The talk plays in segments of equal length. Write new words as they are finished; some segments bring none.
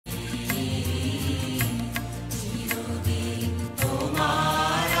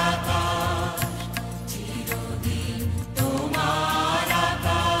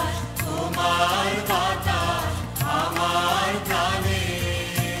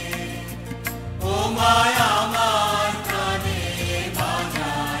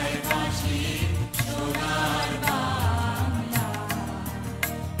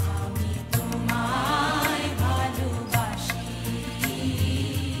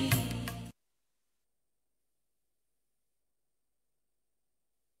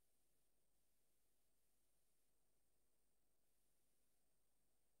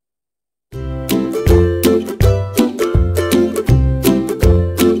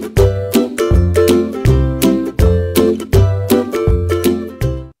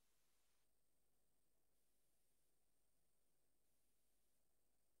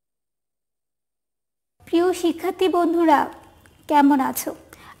প্রিয় শিক্ষার্থী বন্ধুরা, কেমন আছো?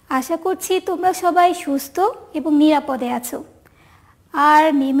 আশা করছি তোমরা সবাই সুস্থ এবং নিরাপদে আছো। আর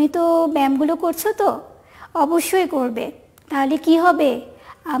নিয়মিত ব্যায়ামগুলো করছো তো? অবশ্যই করবে। তাহলে কি হবে?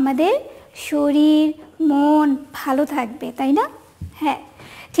 আমাদের শরীর মন ভালো থাকবে, তাই না? হ্যাঁ,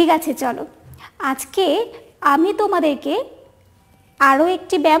 ঠিক আছে, চলো আজকে আমি তোমাদেরকে আরও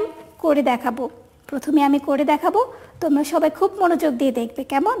একটি ব্যায়াম করে দেখাবো। প্রথমে আমি করে দেখাবো, তোমরা সবাই খুব মনোযোগ দিয়ে দেখবে,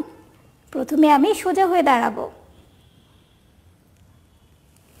 কেমন? প্রথমে আমি সোজা হয়ে দাঁড়াবো।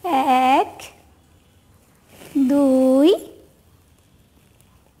 1 2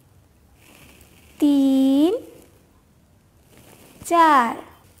 3 4।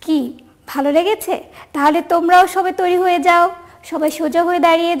 কি ভালো লেগেছে? তাহলে তোমরাও সবাই তৈরি হয়ে যাও, সবাই সোজা হয়ে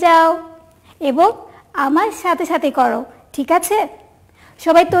দাঁড়িয়ে যাও এবং আমার সাথে সাথে করো, ঠিক আছে?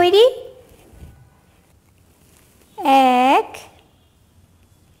 সবাই তৈরি? 1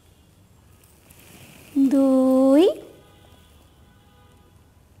 2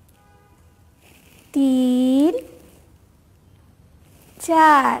 3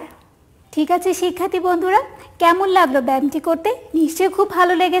 4। ঠিক আছে শিক্ষার্থী বন্ধুরা, কেমন লাগলো ব্যায়ামটি করতে? নিশ্চয়ই খুব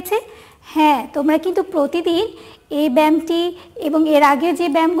ভালো লেগেছে। হ্যাঁ, তোমরা কিন্তু প্রতিদিন এই ব্যায়ামটি এবং এর আগে যে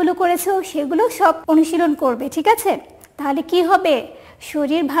ব্যায়ামগুলো করেছো সেগুলো সব অনুশীলন করবে, ঠিক আছে? তাহলে কি হবে?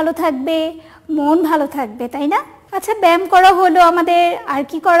 শরীর ভালো থাকবে, মন ভালো থাকবে, তাই না? আচ্ছা, ব্যায়াম করা হলো আমাদের, আর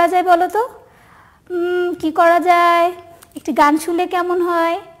কি করা যায় বলো তো? কি করা যায়? একটি গান শুনলে কেমন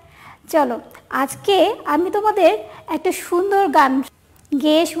হয়? চলো আজকে আমি তোমাদের একটা সুন্দর গান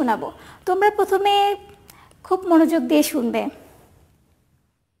গেয়ে শোনাবো। তোমরা প্রথমে খুব মনোযোগ দিয়ে শুনবে।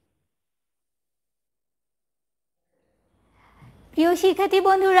 প্রিয় শিক্ষার্থী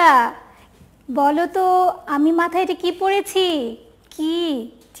বন্ধুরা, বলো তো আমি মাথায় এটা কি পরেছি? কি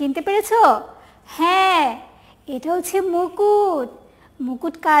চিনতে পেরেছো? হ্যাঁ, এটা হচ্ছে মুকুট।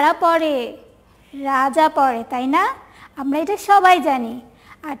 মুকুট কারা পরে? রাজা পরে, তাই না? আমরা এটা সবাই জানি।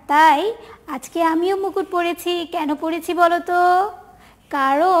 আর তাই আজকে আমিও মুকুট পরেছি। কেন পরেছি বলো তো?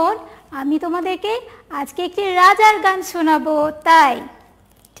 কারণ আমি তোমাদেরকে আজকে একটি রাজার গান শোনাবো, তাই।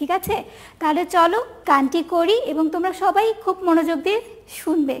 ঠিক আছে, তাহলে চলো গানটি করি এবং তোমরা সবাই খুব মনোযোগ দিয়ে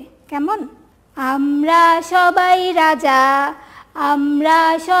শুনবে, কেমন? আমরা সবাই রাজা, আমরা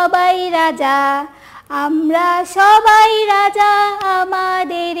সবাই রাজা, আমরা সবাই রাজা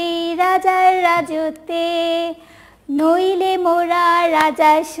আমাদের এই রাজার রাজত্বে, নইলে মোরা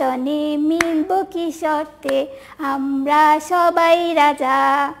রাজার সনে মিলব কি শর্তে। আমরা সবাই রাজা,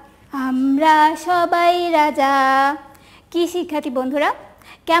 আমরা সবাই রাজা। কি শিক্ষার্থী বন্ধুরা,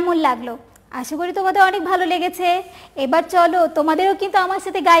 কেমন লাগলো? আশা করি তোমাদের অনেক ভালো লেগেছে। এবার চলো তোমাদেরও কিন্তু আমার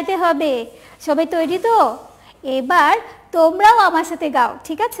সাথে গাইতে হবে। সবাই তৈরি তো? এবার তোমরাও আমার সাথে গাও,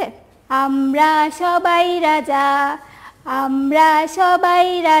 ঠিক আছে? আমরা সবাই রাজা, আমরা সবাই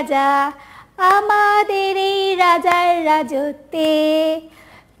রাজা আমাদের এই রাজার রাজত্বে,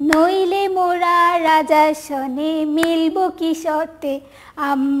 নইলে মোরা রাজার সনে মিলব কি শর্তে।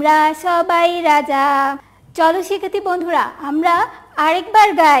 আমরা সবাই রাজা। চলো শিক্ষার্থী বন্ধুরা, আমরা আরেকবার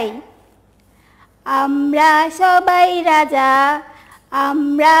গাই। আমরা সবাই রাজা,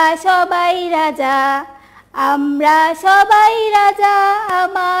 আমরা সবাই রাজা, আমরা সবাই রাজা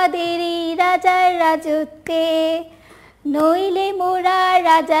আমাদের এই রাজার রাজত্বে, নইলে মোরা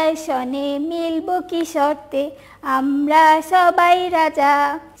রাজার সনে মিলব কি শর্তে। আমরা সবাই রাজা।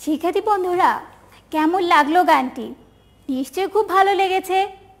 শিক্ষার্থী বন্ধুরা, কেমন লাগলো গানটি? নিশ্চয়ই খুব ভালো লেগেছে।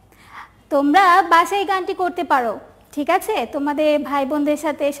 তোমরা বাসায় গানটি করতে পারো, ঠিক আছে? তোমাদের ভাই বোনদের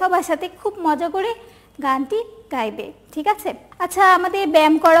সাথে সবার সাথে খুব মজা করে গানটি গাইবে, ঠিক আছে? আচ্ছা, আমাদের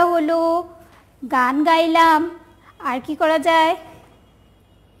ব্যায়াম করা হলো, গান গাইলাম, আর কি করা যায়?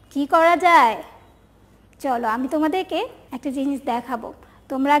 কি করা যায়? চলো আমি তোমাদেরকে একটা জিনিস দেখাবো,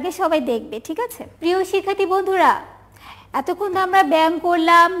 তোমরা আগে সবাই দেখবে, ঠিক আছে? প্রিয় শিক্ষার্থী বন্ধুরা, এতক্ষণ আমরা ব্যায়াম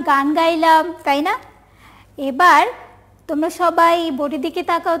করলাম, গান গাইলাম, তাই না? এবার তোমরা সবাই বোর্ডের দিকে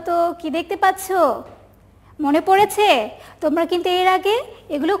তাকাও তো, কি দেখতে পাচ্ছ? মনে পড়েছে? তোমরা কিন্তু এর আগে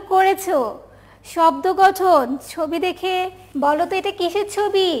এগুলো করেছো। শব্দ গঠন, ছবি দেখে বলো তো এটা কিসের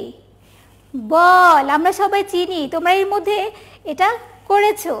ছবি? বল। আমরা সবাই চিনি, তোমরা এর মধ্যে এটা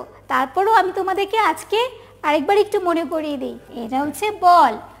করেছো। তারপরও আমি তোমাদেরকে আজকে আরেকবার একটু মনে করিয়ে দিই। এটা হচ্ছে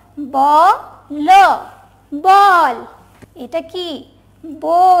বল, ল, বল। এটা কি?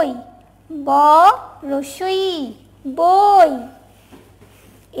 বই, ব রস্বই, বই।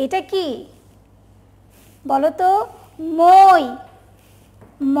 এটা কি বলো তো? মই,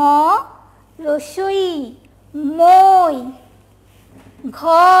 ম রস্বই, মই।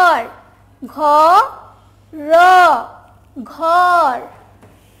 ঘর, ঘ র, ঘর।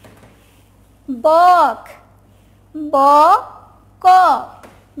 বক, ব ক,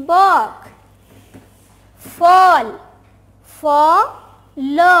 বক। ফল, ফ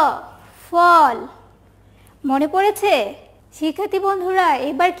ল ফল। মনে পড়েছে? শিক্ষার্থী বন্ধুরা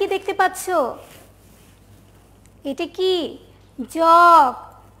এবার কি দেখতে পাচ্ছ? এটা কি? জগ,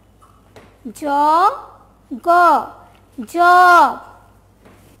 জ গ জগ।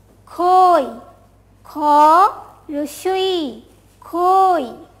 খই, খ রস্বই খই।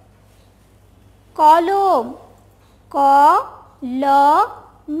 কলম, ক ল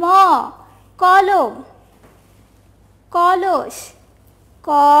ম কলম। কলস, ক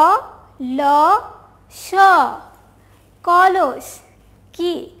ল স কলস।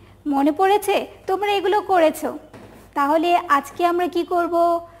 কি মনে পড়েছে? তোমরা এগুলো করেছো। তাহলে আজকে আমরা কি করব?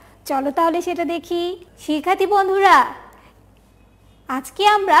 চলো তাহলে সেটা দেখি। শিক্ষার্থী বন্ধুরা আজকে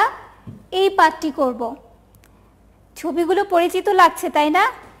আমরা এই পাঠটি করব। ছবিগুলো পরিচিত লাগছে তাই না?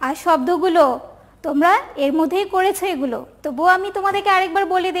 আর শব্দগুলো তোমরা এর মধ্যেই করেছো এগুলো। তবুও আমি তোমাদেরকে আরেকবার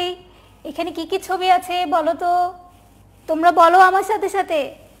বলে দেই, এখানে কি কি ছবি আছে বলো তো? তোমরা বলো আমার সাথে সাথে।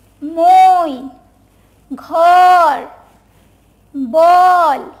 মই, ঘর,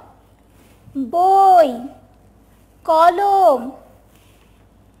 বল, বই, কলম,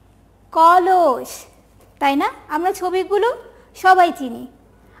 কলস। তাই না? আমরা ছবিগুলো সবাই চিনি।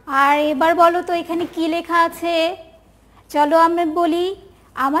 আর এবার বলো তো এখানে কি লেখা আছে? চলো আমরা বলি,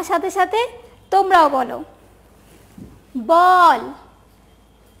 আমার সাথে সাথে তোমরাও বলো। বল,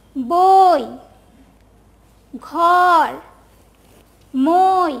 বই, ঘর,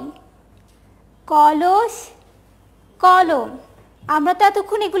 মই, কলস, কলম। আমরা তো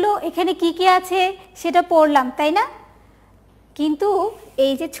এতক্ষণ এগুলো এখানে কি কি আছে সেটা পড়লাম তাই না? কিন্তু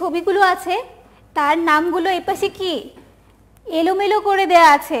এই যে ছবিগুলো আছে তার নামগুলো এপাশে কি এলোমেলো করে দেয়া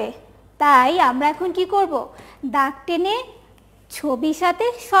আছে। তাই আমরা এখন কি করব? দাগ টেনে ছবির সাথে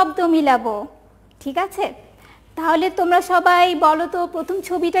শব্দ মিলাবো। ঠিক আছে? তাহলে তোমরা সবাই বলো তো প্রথম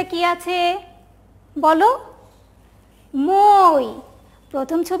ছবিটা কি আছে বলো? মই।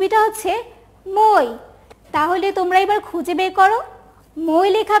 প্রথম ছবিটা হচ্ছে মই। তাহলে তোমরা এবার খুঁজে বের করো মই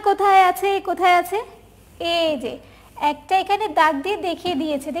লেখা কোথায় আছে, কোথায় আছে? এই যে একটা এখানে দাগ দিয়ে দেখিয়ে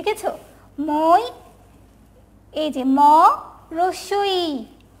দিয়েছে, দেখেছো? মই। এই যে ম রস্বই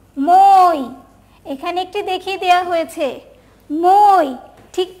মই, এখানে একটি দেখিয়ে দেওয়া হয়েছে মই।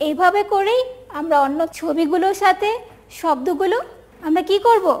 ঠিক এইভাবে করেই আমরা অন্য ছবিগুলোর সাথে শব্দগুলো আমরা কি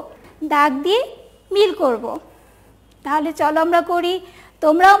করব? দাগ দিয়ে মিল করব। তাহলে চলো আমরা করি,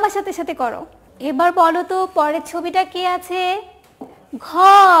 তোমরাও আমার সাথে সাথে করো। এবার বলো তো পরের ছবিটা কি আছে?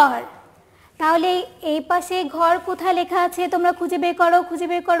 ঘর। তাহলে এই পাশে ঘর কোথায় লেখা আছে তোমরা খুঁজে বের করো, খুঁজে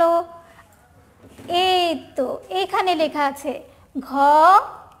বের করো। এই তো এখানে লেখা আছে ঘ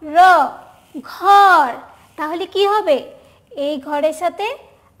র ঘর। তাহলে কি হবে? এই ঘরের সাথে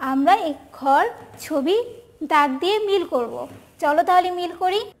আমরা এই ঘর ছবি দাগ দিয়ে মিল করব। চলো তাহলে মিল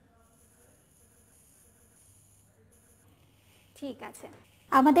করি। ঠিক আছে,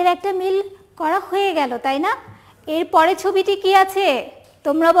 আমাদের একটা মিল করা হয়ে গেল তাই না? এর পরে ছবিটি কি আছে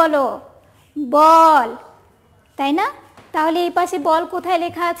তোমরা বলো? বল, তাই না? তাহলে এই পাশে বল কোথায়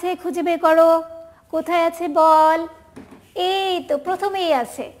লেখা আছে খুঁজে বের করো। কোথায় আছে বল? এই তো প্রথমেই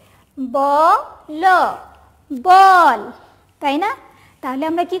আছে ব ল বল, তাই না? তাহলে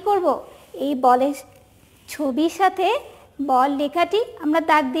আমরা কি করব? এই বলের ছবির সাথে বল লেখাটি আমরা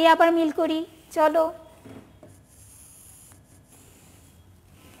দাগ দিয়ে আবার মিল করি। চলো।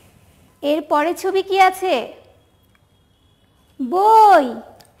 এর পরের ছবি কি আছে? বই।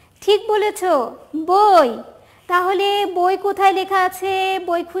 ঠিক বলেছ, বই। তাহলে বই কোথায় লেখা আছে?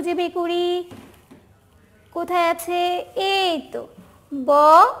 বই খুঁজে বের করি। কোথায় আছে? এই তো ব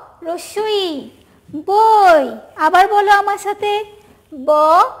রস্বই বই। আবার বলো আমার সাথে, ব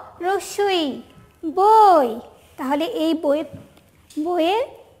রস্বই বই। তাহলে এই বইয়ের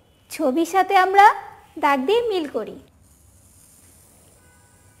ছবির সাথে আমরা দাগ দিয়ে মিল করি।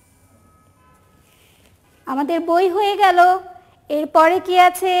 আমাদের বই হয়ে গেল। এরপরে কি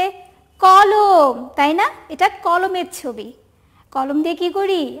আছে? কলম, তাই না? এটা কলমের ছবি। কলম দিয়ে কি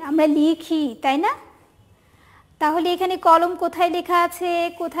করি? আমরা লিখি, তাই না? তাহলে এখানে কলম কোথায় লেখা আছে?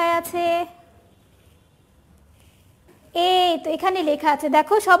 কোথায় আছে? এই তো এখানে লেখা আছে,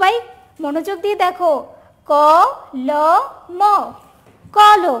 দেখো সবাই মনোযোগ দিয়ে দেখো, ক ল ম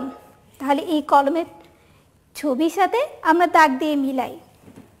কলম। তাহলে এই কলমের ছবির সাথে আমরা দাগ দিয়ে মিলাই।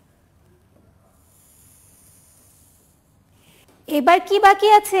 এবার কি বাকি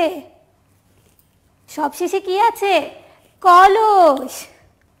আছে? সবশেষে কি আছে? কলস।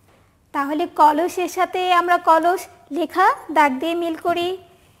 তাহলে কলসের সাথে আমরা কলস লেখা দাগ দিয়ে মিল করি।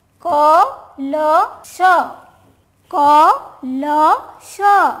 ক ল স ক ল স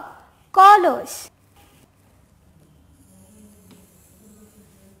কলস।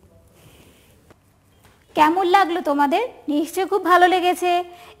 কেমন লাগলো তোমাদের? নিশ্চয়ই খুব ভালো লেগেছে।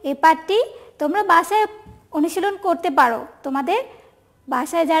 এই পাঠটি তোমরা বাসায় অনুশীলন করতে পারো তোমাদের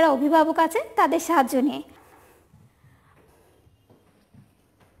বাসায় যারা অভিভাবক আছে তাদের সাহায্য নিয়ে।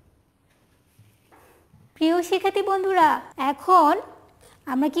 প্রিয় শিক্ষার্থী বন্ধুরা, এখন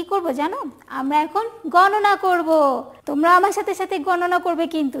আমরা কি করব জানো? আমরা এখন গণনা করব। তোমরা আমার সাথে সাথে গণনা করবে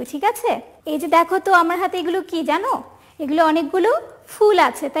কিন্তু, ঠিক আছে? এই যে দেখো তো আমার হাতে এগুলো কি জানো? এগুলো অনেকগুলো ফুল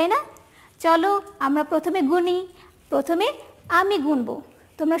আছে, তাই না? চলো আমরা প্রথমে গুনি। প্রথমে আমি গুনবো,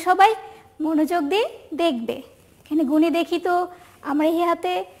 তোমরা সবাই মনোযোগ দিয়ে দেখবে। এখানে গুনি দেখি তো আমার এই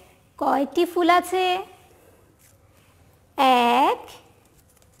হাতে কয়টি ফুল আছে। 1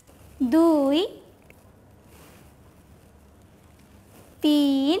 2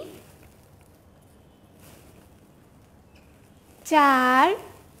 3 4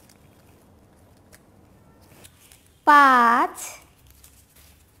 5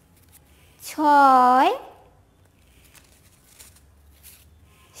 6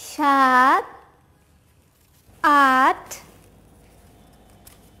 7 8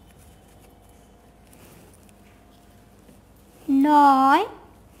 9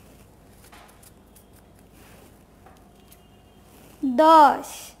 10।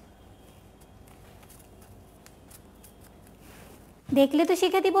 দেখলে তো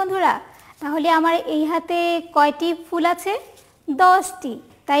শিক্ষার্থী বন্ধুরা, তাহলে আমার এই হাতে কয়টি ফুল আছে? 10টি,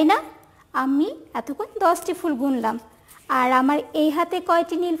 তাই না? আমি এতক্ষণ 10টি ফুল গুনলাম। আর আমার এই হাতে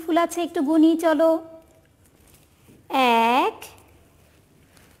কয়টি নীল ফুল আছে একটু গুনি চলো। 1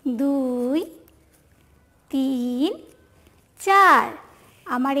 2 3 4।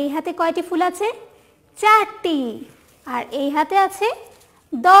 আমার এই হাতে কয়টি ফুল আছে? 4টি। আর এই হাতে আছে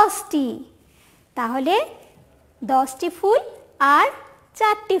 10টি। তাহলে 10টি ফুল আর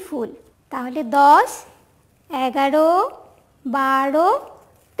 4টি ফুল, তাহলে 10 11 12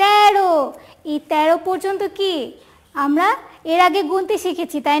 13। এই 13 পর্যন্ত কি আমরা এর আগে গুনতে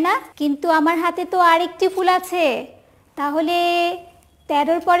শিখেছি, তাই না? কিন্তু আমার হাতে তো আরেকটি ফুল আছে, তাহলে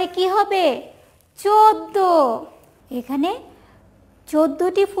 13-র পরে কি হবে? 14। এখানে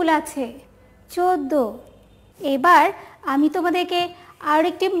 14টি ফুল আছে, 14। এবার আমি তোমাদেরকে আর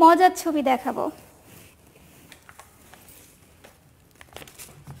একটি মজার ছবি দেখাবো।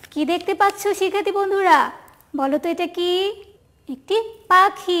 কি দেখতে পাচ্ছ শিক্ষার্থী বন্ধুরা? বলো তো এটা কি? একটি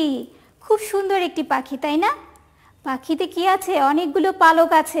পাখি। খুব সুন্দর একটি পাখি, তাই না? পাখিতে কি আছে? অনেকগুলো পালক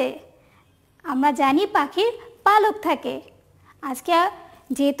আছে। আমরা জানি পাখির পালক থাকে। আজকে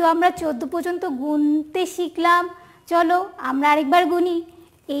যেহেতু আমরা 14 পর্যন্ত গুনতে শিখলাম, চলো আমরা আরেকবার গুনি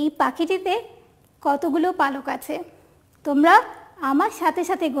এই পাখিটিতে কতগুলো পালক আছে। তোমরা আমার সাথে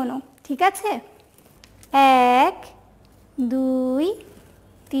সাথে গোনো, ঠিক আছে? 1 2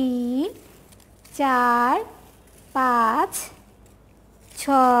 3 4 5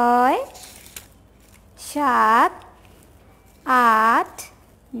 6 7 8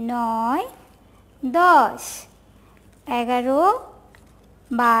 9 10 11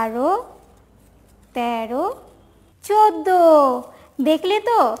 12 13 14। দেখলে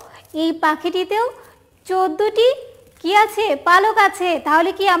তো এই পাখিটিতেও 14টি কি আছে? পালক আছে।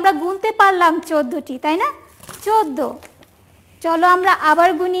 তাহলে কি আমরা গুনতে পারলাম 14টি, তাই না? 14। চলো আমরা আবার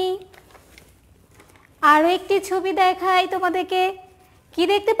গুনি। আরও একটি ছবি দেখাই তোমাদেরকে। কি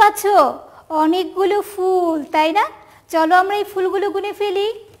দেখতে পাচ্ছ? অনেকগুলো ফুল, তাই না? চলো আমরা এই ফুলগুলো গুনে ফেলি।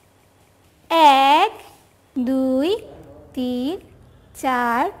 1 2 3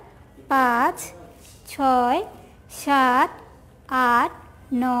 4 5 6 7 8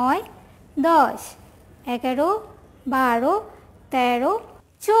 9 10 11 12 13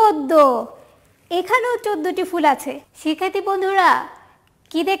 14। এখানেও 14টি ফুল আছে। শিক্ষার্থী বন্ধুরা,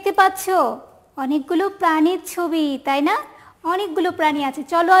 কি দেখতে পাচ্ছ? অনেকগুলো প্রাণীর ছবি, তাই না? অনেকগুলো প্রাণী আছে।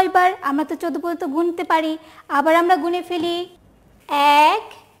 চলো এবার আমরা তো 14 পর্যন্ত গুনতে পারি, আবার আমরা গুনে ফেলি। 1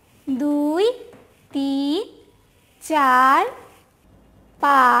 2 3 4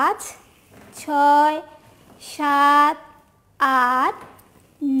 5 6 7 8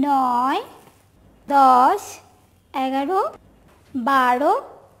 9 10 11 12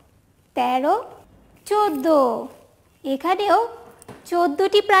 13 14। এখানেও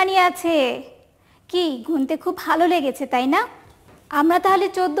 14টি প্রাণী আছে। কি গুনতে খুব ভালো লেগেছে, তাই না? আমরা তাহলে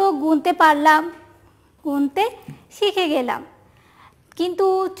 14 গুনতে পারলাম, গুনতে শিখে গেলাম। কিন্তু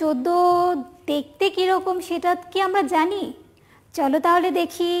 14 দেখতে কীরকম সেটা কি আমরা জানি? চলো তাহলে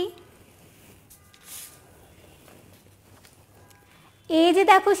দেখি। এই যে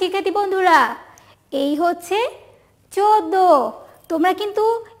দেখো শিক্ষার্থী বন্ধুরা, এই হচ্ছে 14। তোমরা কিন্তু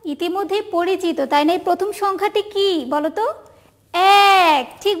ইতিমধ্যেই পরিচিত, তাই না? এই প্রথম সংখ্যাটি কি বলো তো? 1।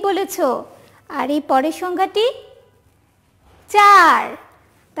 ঠিক বলেছ। আর এই পরের সংখ্যাটি 4,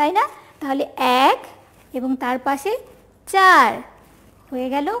 তাই না? তাহলে 1 এবং তার পাশে 4 হয়ে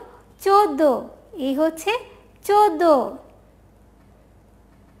গেল 14। এই হচ্ছে 14।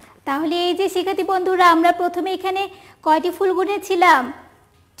 তাহলে এই যে শিক্ষার্থী বন্ধুরা, আমরা প্রথমে এখানে কয়টি ফুল গুনেছিলাম?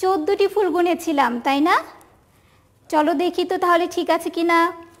 14টি ফুল গুনেছিলাম, তাই না? চলো দেখি তো তাহলে ঠিক আছে কিনা।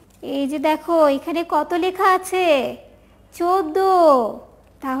 এই যে দেখো এখানে কত লেখা আছে? 14।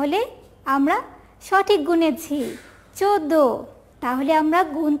 তাহলে আমরা সঠিক গুনেছি 14। তাহলে আমরা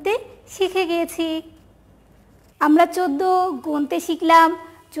গুনতে শিখে গিয়েছি। আমরা 14 গুনতে শিখলাম,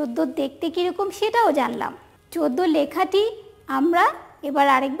 14 দেখতে কীরকম সেটাও জানলাম। 14 লেখাটি আমরা এবার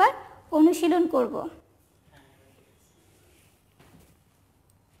আরেকবার অনুশীলন করব।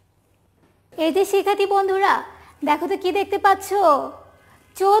 এই যে শিক্ষার্থী বন্ধুরা, দেখো তো কি দেখতে পাচ্ছ?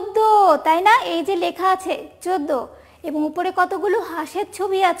 14, তাই না? এই যে লেখা আছে 14 এবং উপরে কতগুলো হাঁসের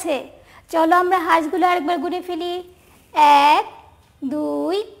ছবি আছে। চলো আমরা হাঁসগুলো আরেকবার গুনে ফেলি। 1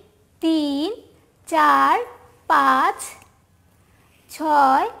 2 3 4 5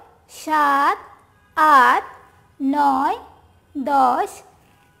 6 7 8 9 10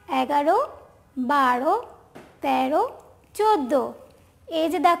 11 12 13 14। এই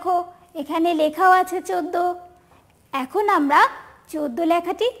যে দেখো এখানে লেখাও আছে 14। এখন আমরা 14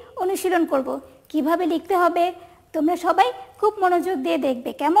 লেখাটি অনুশীলন করব। কিভাবে লিখতে হবে তোমরা সবাই খুব মনোযোগ দিয়ে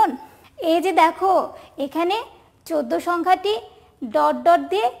দেখবে, কেমন? এই যে দেখো এখানে 14 সংখ্যাটি ডট ডট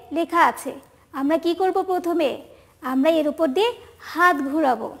দিয়ে লেখা আছে। আমরা কি করব? প্রথমে আমরা এর উপর দিয়ে হাত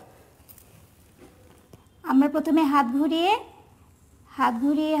ঘোরাবো। আমরা প্রথমে হাত ঘুরিয়ে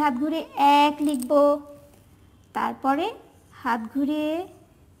 1 লিখব, তারপরে হাত ঘুরিয়ে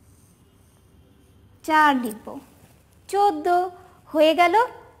 4 লিখব। 14 হয়ে গেল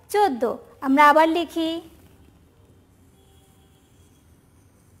 14। আমরা আবার লিখি।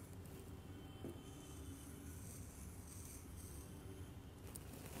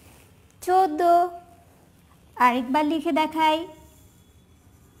 আরেকবার লিখে দেখাই।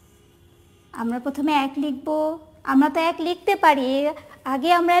 আমরা প্রথমে 1 লিখব। আমরা তো 1 লিখতে পারি, আগে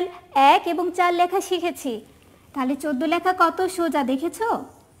আমরা 1 এবং 4 লেখা শিখেছি। তাহলে 14 লেখা কত সোজা, দেখেছো?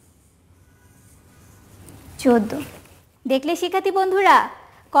 14। দেখলে শিক্ষার্থী বন্ধুরা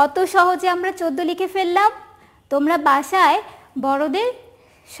কত সহজে আমরা 14 লিখে ফেললাম। তোমরা বাসায় বড়দের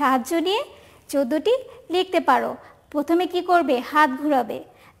সাহায্য নিয়ে 14টি লিখতে পারো। প্রথমে কি করবে? হাত ঘুরাবে,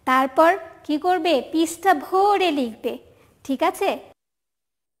 তারপর কি করবে? পৃষ্ঠা ভরে লিখবে, ঠিক আছে?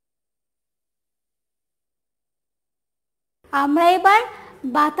 আমরা এবার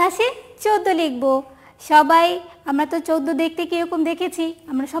বাতাসে 14 লিখব। সবাই আমরা তো 14 দেখতে কীরকম দেখেছি,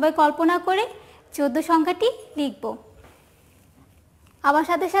 আমরা সবাই কল্পনা করে 14 সংখ্যাটি লিখব। আমার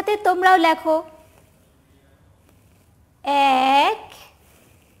সাথে সাথে তোমরাও লেখো। 1,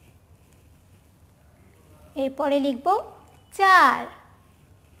 এরপরে লিখব 4।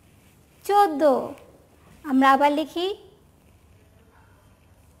 14। আমরা আবার লিখি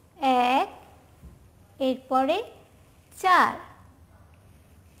 1, এরপরে 4।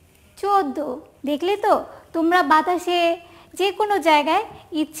 14। দেখলে তো তোমরা বাতাসে যে কোনো জায়গায়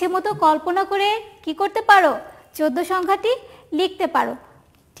ইচ্ছে মতো কল্পনা করে কি করতে পারো? 14 সংখ্যাটি লিখতে পারো,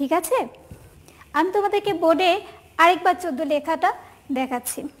 ঠিক আছে? আমি তোমাদেরকে বোর্ডে আরেকবার 14 লেখাটা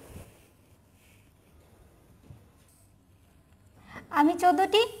দেখাচ্ছি। আমি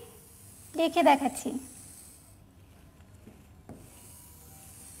 14টি লিখে দেখাচ্ছি।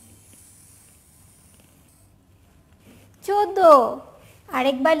 14।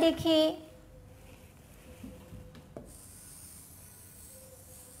 আরেকবার লিখি।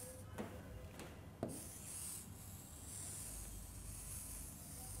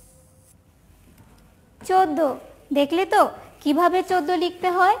 14। দেখলে তো কিভাবে 14 লিখতে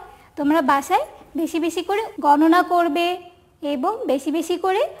হয়? তোমরা বাসায় বেশি বেশি করে গণনা করবে এবং বেশি বেশি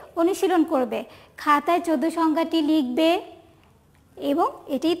করে অনুশীলন করবে। খাতায় 14 সংখ্যাটি লিখবে এবং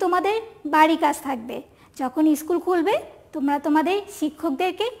এটাই তোমাদের বাড়ি কাজ থাকবে। যখন স্কুল খুলবে তোমরা তোমাদের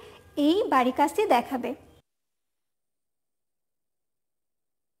শিক্ষকদেরকে এই বাড়ি কাজটি দেখাবে।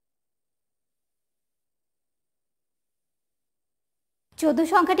 14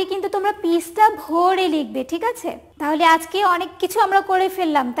 সংখ্যাটি কিন্তু তোমরা পৃষ্ঠা ভরে লিখবে, ঠিক আছে? তাহলে আজকে অনেক কিছু আমরা করে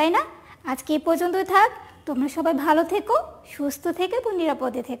ফেললাম, তাই না? আজকে এই পর্যন্তই থাক। তোমরা সবাই ভালো থেকো, সুস্থ থেকে এবং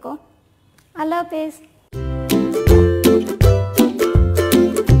নিরাপদে থেকো। আল্লাহ হাফেজ।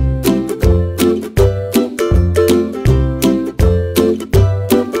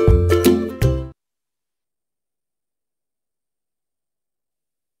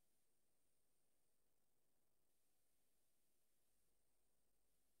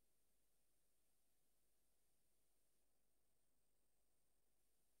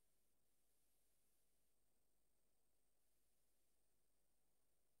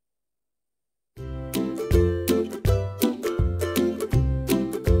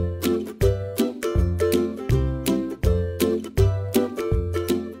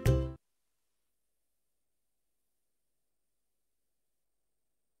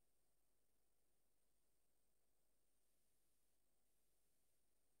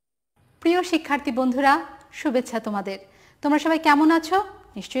 প্রিয় শিক্ষার্থী বন্ধুরা, শুভেচ্ছা তোমাদের। তোমরা সবাই কেমন আছো?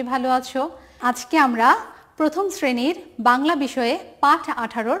 নিশ্চয়ই ভালো আছো। আজকে আমরা প্রথম শ্রেণীর বাংলা বিষয়ে পাঠ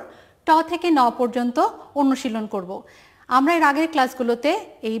 18 ট থেকে 9 পর্যন্ত অনুশীলন করব। আমরা এর আগের ক্লাসগুলোতে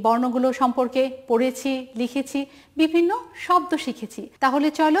এই বর্ণগুলো সম্পর্কে পড়েছি, লিখেছি, বিভিন্ন শব্দ শিখেছি। তাহলে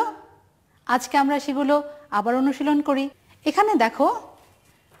চলো আজকে আমরা সেগুলো আবার অনুশীলন করি। এখানে দেখো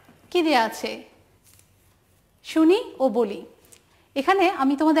কি দেয়া আছে, শুনি ও বলি। এখানে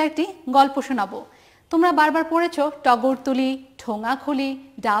আমি তোমাদের একটি গল্প শোনাবো। তোমরা বারবার পড়েছো টগর তুলি, ঠোঙা খুলি,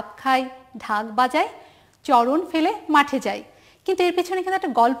 ডাব খাই, ঢাক বাজাই, চরণ ফেলে মাঠে যাই। কিন্তু এর পেছনে কিন্তু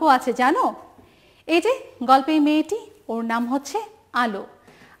একটা গল্প আছে, জানো? এই যে গল্পে মেয়েটি, ওর নাম হচ্ছে আলো,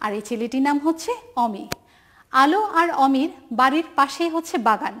 আর এই ছেলেটির নাম হচ্ছে অমি। আলো আর অমির বাড়ির পাশেই হচ্ছে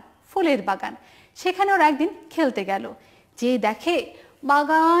বাগান, ফুলের বাগান। সেখানে ওরা একদিন খেলতে গেল, যে দেখে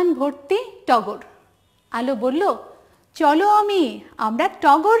বাগান ভর্তি টগর। আলো বলল, চলো অমি, আমরা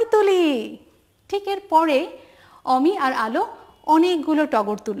টগর তুলি। ঠিক এর পরে অমি আর আলো অনেকগুলো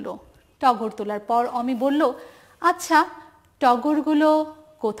টগর তুলল। টগর তোলার পর অমি বলল, আচ্ছা টগরগুলো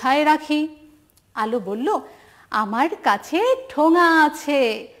কোথায় রাখি? আলো বলল, আমার কাছে ঠোঙা আছে,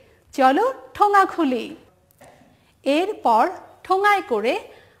 চলো ঠোঙা খুলি। এরপর ঠোঙায় করে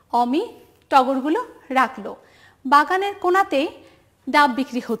অমি টগরগুলো রাখলো। বাগানের কোণাতেই ডাব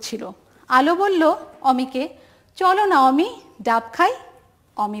বিক্রি হচ্ছিল। আলো বলল অমিকে, চলো না অমি, ডাব খাই।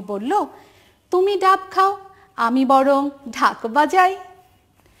 অমি বলল, তুমি ডাব খাও, আমি বরং ঢাক বাজাই।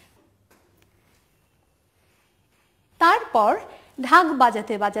 তারপর ঢাক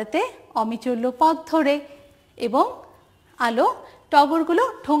বাজাতে বাজাতে অমি চলল পথ ধরে এবং আলো টগরগুলো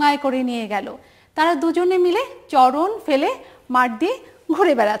ঠোঙায় করে নিয়ে গেল। তারা দুজনে মিলে চরণ ফেলে মাঠ দিয়ে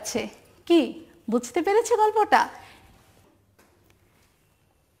ঘুরে বেড়াচ্ছে। কি বুঝতে পেরেছে গল্পটা?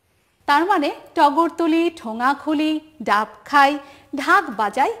 তার মানে টগর তুলি, ঠোঙা খুলি, ডাব খাই, ঢাক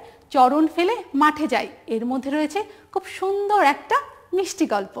বাজাই, চরণ ফেলে মাঠে যাই, এর মধ্যে রয়েছে খুব সুন্দর একটা মিষ্টি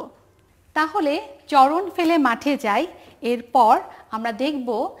গল্প। তাহলে চরণ ফেলে মাঠে যাই, এরপর আমরা দেখব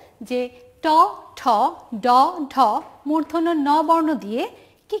যে ট, ঠ, ড, ঢ মূর্ধন্য ন বর্ণ দিয়ে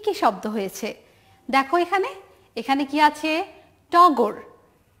কি কি শব্দ হয়েছে। দেখো এখানে এখানে কি আছে? টগর,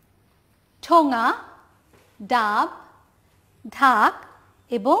 ঠোঙা, ডাব, ঢাক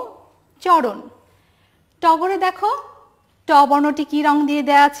এবং চরণ। টগরে দেখো ট বর্ণটি কি রং দিয়ে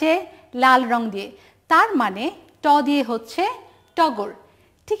দেয়া আছে? লাল রং দিয়ে। তার মানে ট দিয়ে হচ্ছে টগর।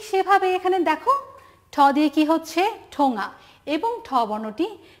 ঠিক সেভাবে এখানে দেখো ঠ দিয়ে কি হচ্ছে? ঠোঙা, এবং ঠ বর্ণটি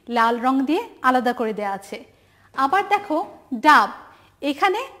লাল রং দিয়ে আলাদা করে দেয়া আছে। আবার দেখো ডাব,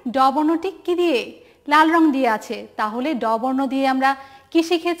 এখানে ড বর্ণটি কি দিয়ে? লাল রং দিয়ে আছে। তাহলে ড বর্ণ দিয়ে আমরা কি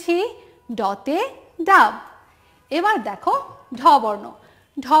শিখেছি? ডতে ডাব। এবার দেখো ঢ বর্ণ,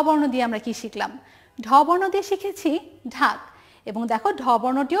 ঢ বর্ণ দিয়ে আমরা কি শিখলাম? ঢ বর্ণ দিয়ে শিখেছি ঢাক, এবং দেখো ঢ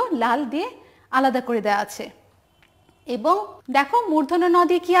বর্ণটিও লাল দিয়ে আলাদা করে দেওয়া আছে। এবং দেখো মূর্ধন্য ন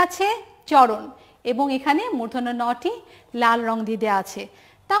দিয়ে কি আছে? চরণ, এবং এখানে মূর্ধন্য নটি লাল রং দিয়ে দেওয়া আছে।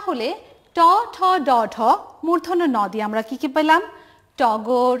 তাহলে ট, ঠ, ড, ঢ মূর্ধন্য ন দিয়ে আমরা কি কি পেলাম?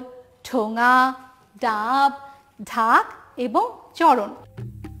 টগর, ঠোঙা, ডাব, ঢাক এবং চরণ।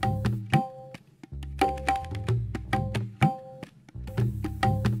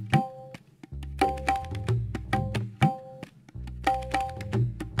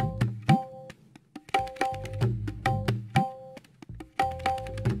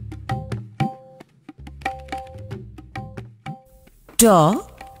 ড,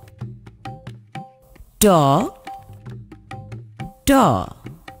 ড, ড,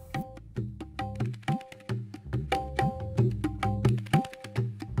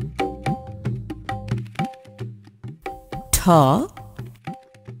 ঠ,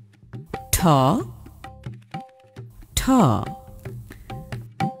 ঠ, ঠ,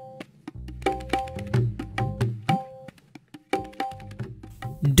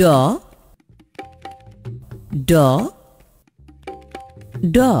 ড, ড,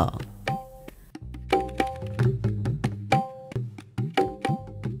 ড,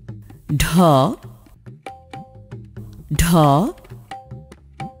 ঢ, ঢ,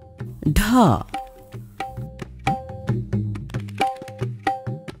 ঢ,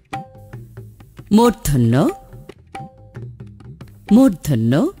 মূর্ধন্য,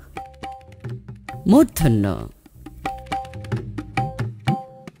 মূর্ধন্য, মূর্ধন্য,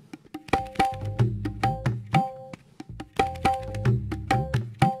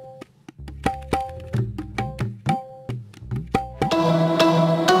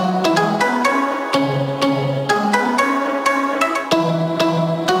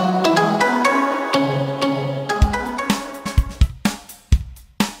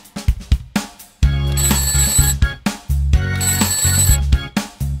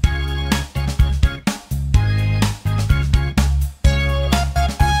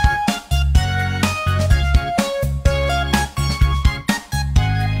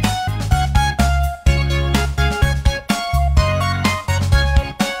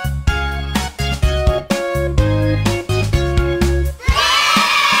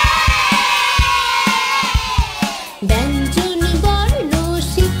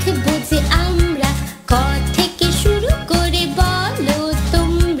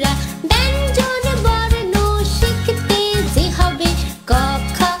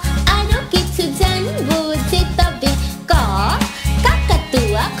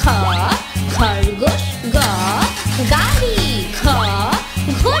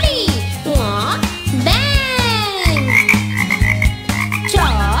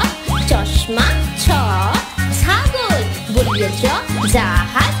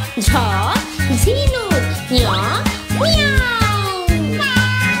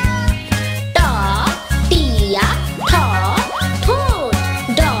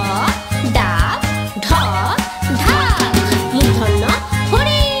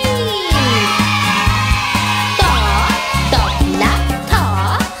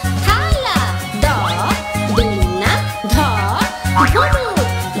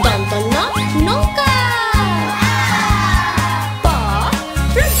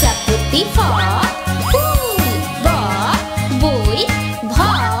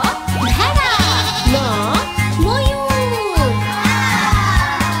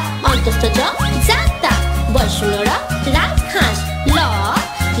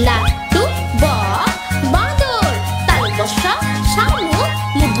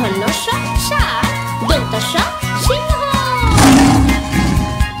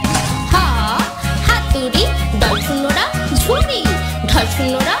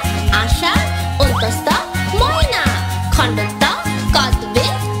 কাঁদবে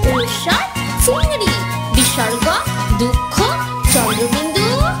রূষর চিংড়ি, বিসর্গ দুঃখ চন্দ্রবিন্দু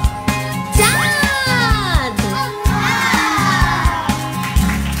চাঁদ।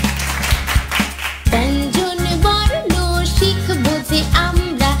 ব্যঞ্জন বর্ণ শিখবো যে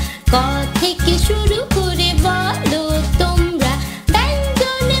আমরা, ক থেকে শুরু করে বলো তোমরা।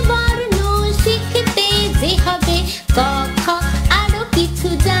 ব্যঞ্জন বর্ণ শিখতে যে হবে, ক খ আরো কিছু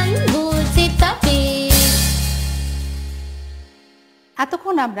জানবো যে তবে।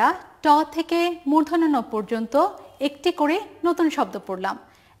 এতক্ষণ আমরা ট থেকে মূর্ধন্য ণ পর্যন্ত একটি করে নতুন শব্দ পড়লাম।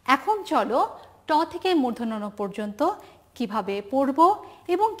 এখন চলো ট থেকে মূর্ধন্য ণ পর্যন্ত কিভাবে পড়ব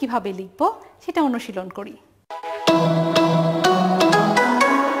এবং কিভাবে লিখব সেটা অনুশীলন করি।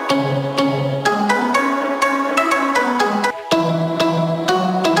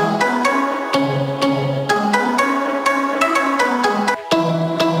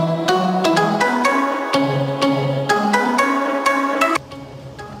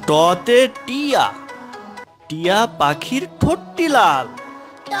 টতে টিয়া, টিয়া পাখির ঠোঁটটি লাল।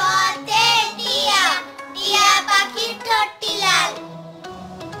 টতে টিয়া, টিয়া পাখির ঠোঁটটি লাল।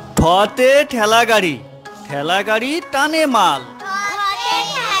 ঠতে ঠেলা গাড়ি, ঠেলা গাড়ি টানে মাল। টতে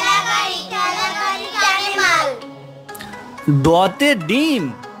ঠেলা গাড়ি, ঠেলা গাড়ি টানে মাল। ডতে ডিম,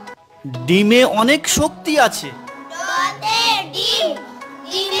 ডিমে অনেক শক্তি আছে। টতে ডিম,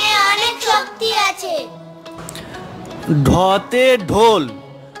 ডিমে অনেক শক্তি আছে। ঢতে ঢোল,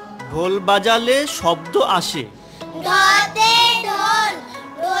 ঢোল বাজালে শব্দ আসে। ঢতে ঢোল,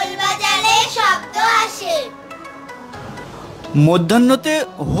 ঢোল বাজালে শব্দ আসে। মধ্যাহ্নতে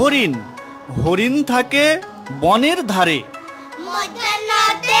হরিণ, হরিণ থাকে বনের ধারে।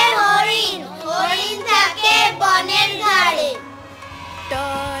 মধ্যাহ্নতে হরিণ, হরিণ থাকে বনের ধারে।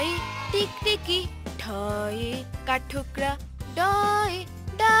 টয় টিকটিকি, ঠয়ে কাঠঠোকরা, ডয়ে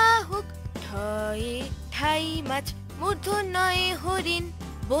ডাহুক, ঠয়ে ঠাই মাছ, মূর্ধন্যয়ে হরিণ,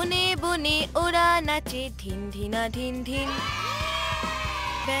 বনে বনে ওরা নাচে ধিন ধিনা ধিন ধিন।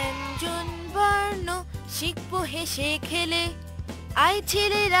 ব্যঞ্জন বর্ণ শিখবো হেসে খেলে, আয়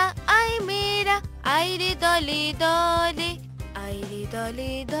ছেলেরা আয় মেয়েরা, আইরে দলে দলে, আইরে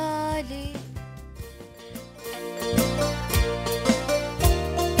দলে দলে।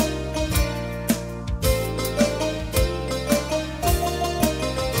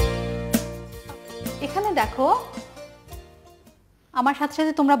 এখানে দেখো, আমার সাথে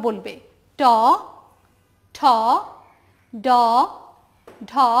সাথে তোমরা বলবে ট, ঠ, ড,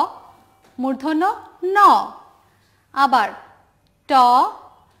 ঢ, মূর্ধন্য ন। আবার ট,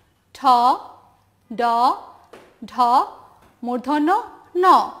 ঠ, ড, ঢ, মূর্ধন্য ন।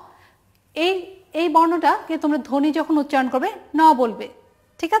 এই বর্ণটাকে তোমরা ধ্বনি যখন উচ্চারণ করবে ন বলবে,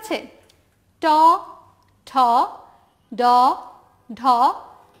 ঠিক আছে? ট, ঠ, ড, ঢ,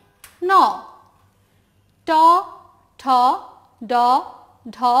 ন। ট, ঠ, ড,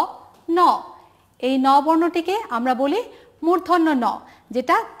 ঢ, ন। এই ন বর্ণটিকে আমরা বলি মূর্ধন্য ন,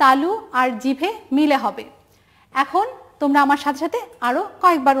 যেটা তালু আর জিভে মিলে হবে। এখন তোমরা আমার সাথে সাথে আরো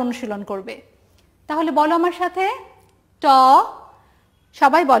কয়েকবার অনুশীলন করবে। তাহলে বলো আমার সাথে, ট,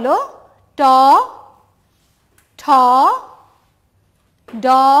 সবাই বলো, ট, ঠ, ড,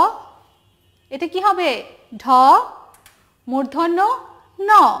 এটা কি হবে? ঢ, মূর্ধন্য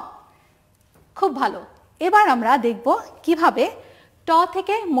ন। খুব ভালো। এবার আমরা দেখব কিভাবে ট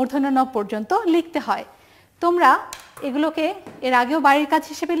থেকে মূর্ধন্য ণ পর্যন্ত লিখতে হয়। তোমরা এগুলোকে এর আগেও বাড়ির কাজ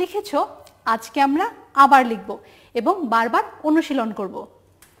হিসেবে লিখেছো, আজকে আমরা আবার লিখব এবং বারবার অনুশীলন করব।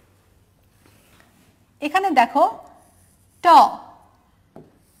 এখানে দেখো, ট,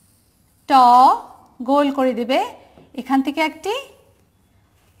 ট গোল করে দিবে, এখান থেকে একটি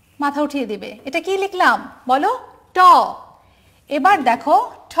মাথা উঠিয়ে দিবে। এটা কি লিখলাম বলো? ট। এবার দেখো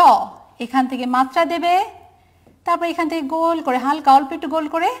ঠ, এখান থেকে মাত্রা দেবে, তারপর এখান থেকে গোল করে হালকা অল্প একটু গোল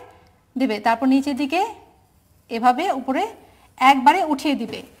করে দিবে, তারপর নিচের দিকে এভাবে উপরে একবারে উঠিয়ে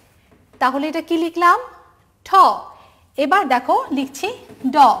দিবে। তাহলে এটা কি লিখলাম? ঠ। এবার দেখো লিখছি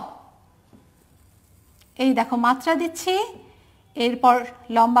ড। এই দেখো মাত্রা দিচ্ছি, এরপর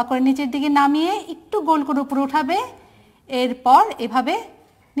লম্বা করে নিচের দিকে নামিয়ে একটু গোল করে উপরে উঠাবে, এরপর এভাবে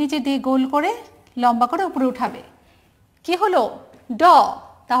নিচের দিকে গোল করে লম্বা করে উপরে উঠাবে। কি হলো? ড।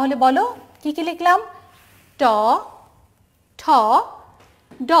 তাহলে বলো কি কি লিখলাম? ট, ঠ,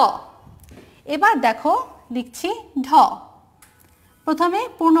 ড। এবার দেখো লিখছি ঢ। প্রথমে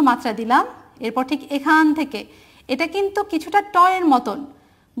পূর্ণ মাত্রা দিলাম, এরপর ঠিক এখান থেকে এটা কিন্তু কিছুটা ট এর মতন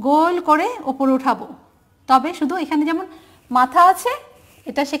গোল করে উপরে উঠাবো, তবে শুধু এখানে যেমন মাথা আছে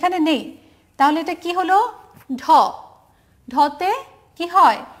এটা সেখানে নেই। তাহলে এটা কি হলো? ঢ। ঢতে কি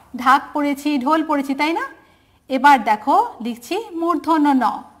হয়? ঢাক পড়েছি, ঢোল পড়েছি, তাই না? এবার দেখো লিখছি মূর্ধন্য ন,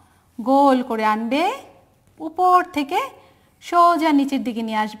 গোল করে আনবে, উপর থেকে সোজা নিচের দিকে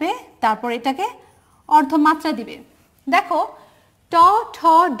নিয়ে আসবে, তারপর এটাকে অর্ধমাত্রা দিবে। দেখো ট ঠ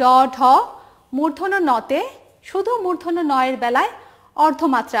ড ঢ মূর্ধন্য নতে শুধু মূর্ধন্য নয়ের বেলায়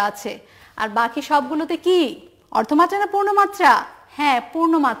অর্ধমাত্রা আছে, আর বাকি সবগুলোতে কি অর্ধমাত্রা না পূর্ণমাত্রা? হ্যাঁ,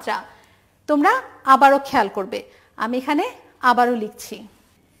 পূর্ণমাত্রা। তোমরা আবারও খেয়াল করবে, আমি এখানে আবারও লিখছি।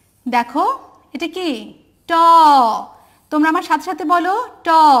 দেখো এটা কি ট, তোমরা আমার সাথে সাথে বলো ট।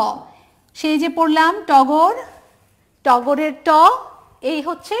 সেই যে পড়লাম টগর, টগরের ট, এই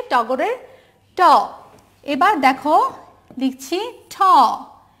হচ্ছে টগরের ট। এবার দেখো লিখছি ঠ,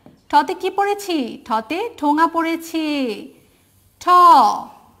 ঠতে কি পড়েছি? ঠতে ঠোঙা পড়েছি, ঠ।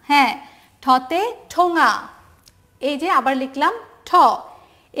 হ্যাঁ, ঠতে ঠোঙা। এই যে আবার লিখলাম ঠ।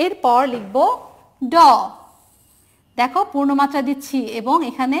 এরপর লিখব ড। দেখো পূর্ণমাত্রা দিচ্ছি এবং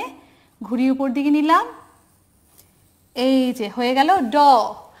এখানে ঘুরিয়ে উপর দিকে নিলাম, এই যে হয়ে গেল ড।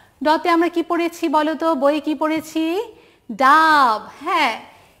 ডতে আমরা কি পড়েছি বলো তো? বইয়ে কি পড়েছি? ডাব। হ্যাঁ,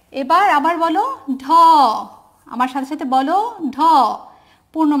 এবার আবার বলো ঢ, আমার সাথে সাথে বলো ঢ।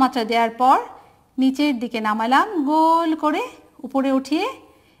 পূর্ণমাত্রা দেওয়ার পর নিচের দিকে নামালাম, গোল করে উপরে উঠিয়ে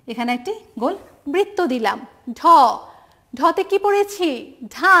এখানে একটি গোল বৃত্ত দিলাম, ঢ। ঢতে কি পড়েছি?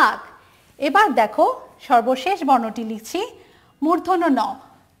 ঢাক। এবার দেখো সর্বশেষ বর্ণটি লিখছি মূর্ধন্য ন।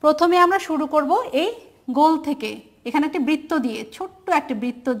 প্রথমে আমরা শুরু করব এই গোল থেকে, এখানে একটি বৃত্ত দিয়ে, ছোট্ট একটি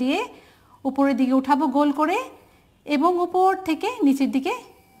বৃত্ত দিয়ে উপরের দিকে উঠাবো গোল করে এবং উপর থেকে নিচের দিকে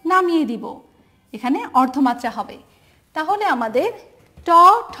নামিয়ে দিব, এখানে অর্ধমাত্রা হবে। তাহলে আমাদের ট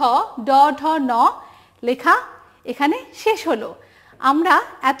ঠ ড ঢ ন লেখা এখানে শেষ হলো। আমরা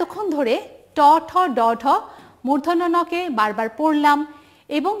এতক্ষণ ধরে ট ঠ ড ঢ মূর্ধন্য নকে বারবার পড়লাম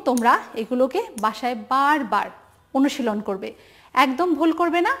এবং তোমরা এগুলোকে বাসায় বারবার অনুশীলন করবে, একদম ভুল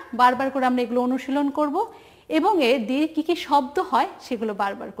করবে না। বারবার করে আমরা এগুলো অনুশীলন করব এবং এর দিয়ে কী কী শব্দ হয় সেগুলো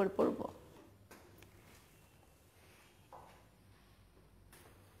বারবার করে পড়ব।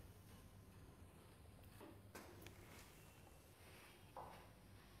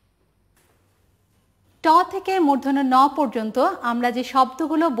 ট থেকে মূর্ধন্য ন পর্যন্ত আমরা যে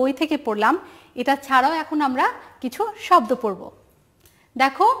শব্দগুলো বই থেকে পড়লাম, এটা ছাড়াও এখন আমরা কিছু শব্দ পড়ব।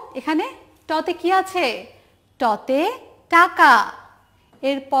 দেখো এখানে টতে কি আছে? টতে টাকা।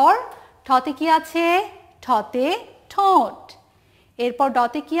 এরপর ঠতে কি আছে? ঠতে ঠোঁট। এরপর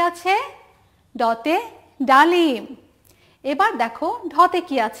ডতে কি আছে? ডতে ডালিম। এবার দেখো ঢতে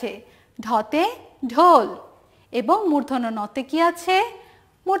কি আছে? ঢতে ঢোল। এবং মূর্ধন্য নতে কি আছে?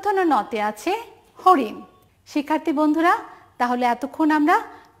 মূর্ধন্য নতে আছে হরিণ। শিক্ষার্থী বন্ধুরা, তাহলে এতক্ষণ আমরা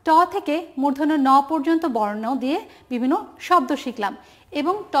ট থেকে মূর্ধন্য ন পর্যন্ত বর্ণ দিয়ে বিভিন্ন শব্দ শিখলাম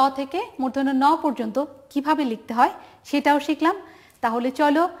এবং ট থেকে মূর্ধন্য ন পর্যন্ত কিভাবে লিখতে হয় সেটাও শিখলাম। তাহলে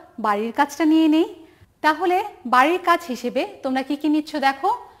চলো বাড়ির কাজটা নিয়ে নেই। তাহলে বাড়ির কাজ হিসেবে তোমরা কি কি নিচ্ছ দেখো।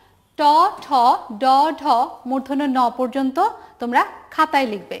 ট ঠ ড ঢ মূর্ধন্য ন পর্যন্ত তোমরা খাতায়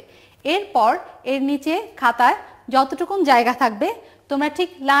লিখবে। এরপর এর নিচে খাতায় যতটুকুন জায়গা থাকবে তোমরা ঠিক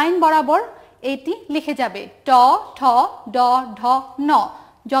লাইন বরাবর এটি লিখে যাবে, ট ঠ ড ঢ ন,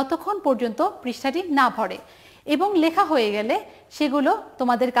 যতক্ষণ পর্যন্ত পৃষ্ঠাটি না ভরে। এবং লেখা হয়ে গেলে সেগুলো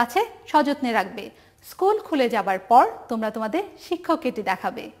তোমাদের কাছে সযত্নে রাখবে। স্কুল খুলে যাবার পর তোমরা তোমাদের শিক্ষককে এটি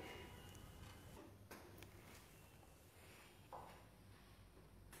দেখাবে।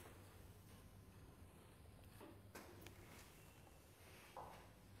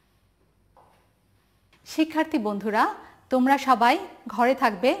 শিক্ষার্থী বন্ধুরা, তোমরা সবাই ঘরে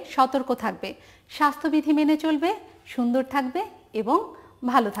থাকবে, সতর্ক থাকবে, স্বাস্থ্যবিধি মেনে চলবে, সুন্দর থাকবে এবং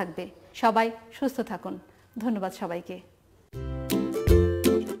ভালো থাকবে। সবাই সুস্থ থাকুন। ধন্যবাদ সবাইকে।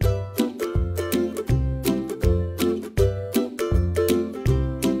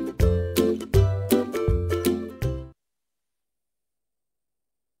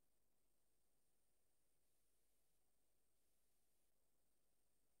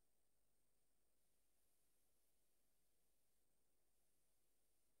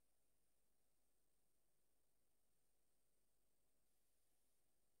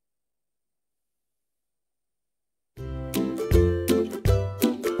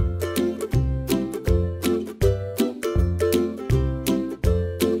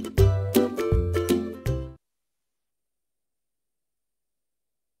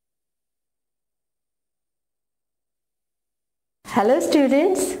 Hello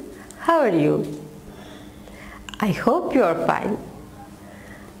students, how are you? I hope you are fine.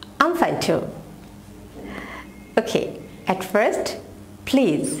 I'm fine too. Okay, at first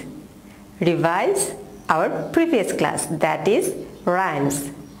please revise our previous class, that is rhymes,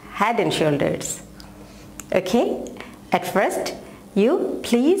 head and shoulders. Okay, at first you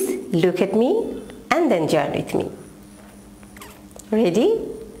please look at me and then join with me. Ready?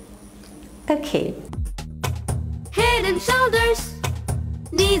 Okay. Head and shoulders,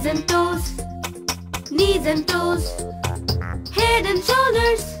 knees and toes, knees and toes. Head and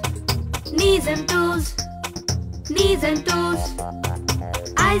shoulders, knees and toes, knees and toes.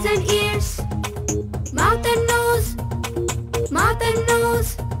 Eyes and ears, mouth and nose, mouth and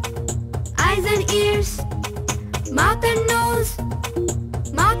nose. Eyes and ears, mouth and nose,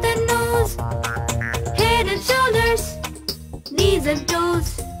 mouth and nose. Head and shoulders, knees and toes.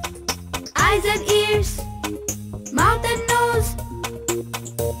 Eyes and ears, mouth and nose.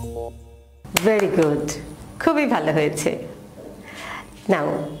 Very good. খুবই ভালো হয়েছে. Now,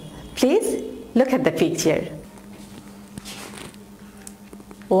 please look at the picture.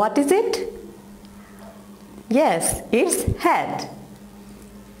 What is it? Yes, it's head.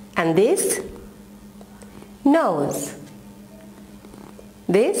 And this? Nose.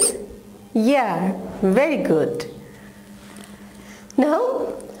 This? Yeah, very good. Now,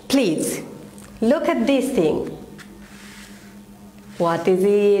 please look at this thing. What is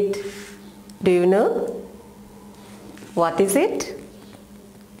it? Do you know? What is it?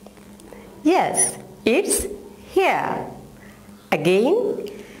 Yes, it's hair. Again,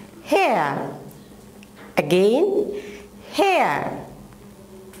 hair. Again, hair.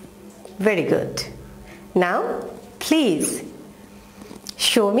 Very good. Now, please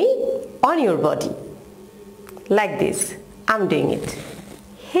show me on your body. Like this. I'm doing it.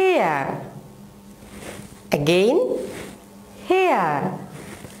 Hair. Again, hair.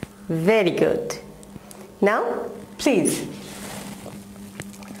 Very good. Now, please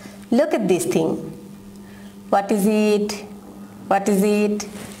look at this thing. What is it? What is it?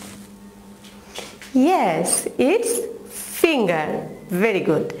 Yes, it's finger. Very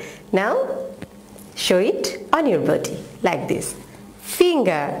good. Now, show it on your body like this.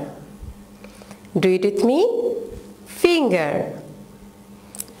 Finger. Do it with me. Finger.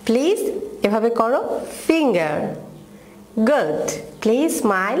 Please, এভাবে করো. Finger. Good. Please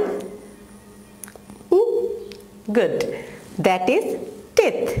smile. Good. That is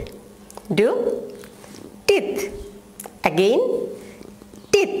teeth. Do teeth. Again,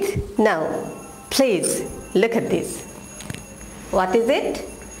 teeth. Now, please look at this. What is it?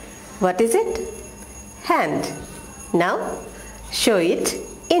 What is it? Hand. Now, show it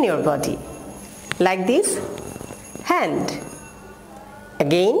in your body. Like this. Hand.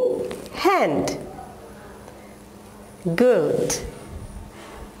 Again, hand. Good.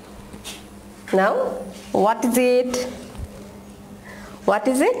 Now, what is it? What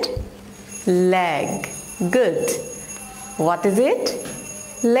is it? Leg. Good. What is it?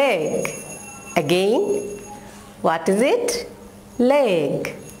 Leg. Again, what is it? Leg.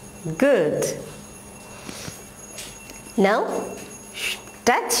 Good. Now,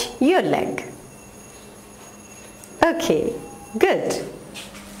 touch your leg. Okay, good.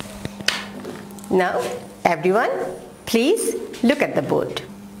 Now, everyone, please look at the board.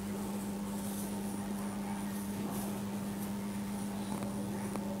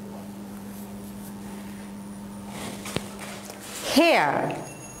 Hair.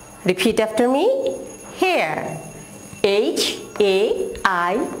 Repeat after me. Hair.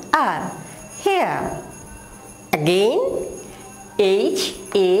 H-A-I-R. Hair. Again.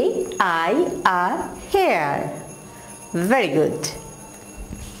 H-A-I-R. Hair. Very good.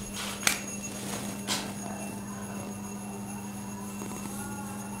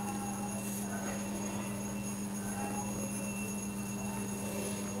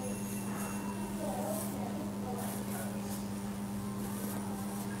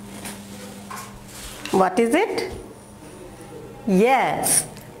 What is it? Yes,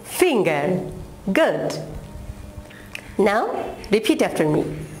 finger. Good. Now repeat after me.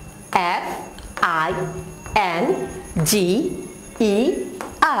 F-I-N-G-E-R.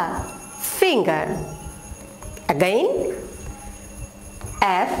 Finger. Again.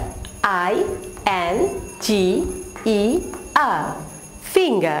 F-I-N-G-E-R.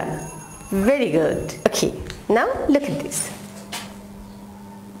 Finger. Very good. Okay, now look at this.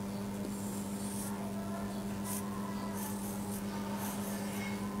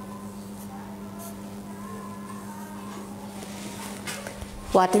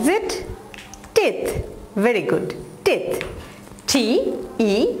 What is it? Teeth. Very good. Teeth. T-E-E-T-H.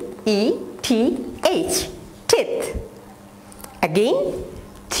 Teeth. Again.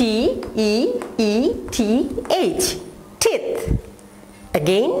 T-E-E-T-H. Teeth.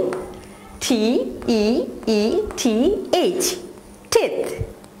 Again. T-E-E-T-H. Teeth.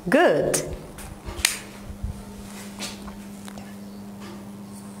 Good.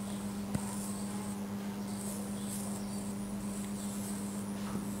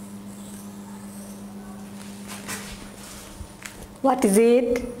 What is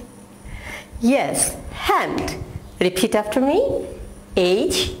it? Yes, hand. Repeat after me.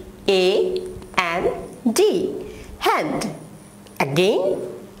 H-A-N-D. Hand. Again.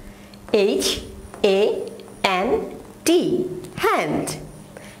 H-A-N-D. Hand.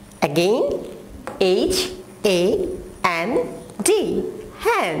 Again. H-A-N-D.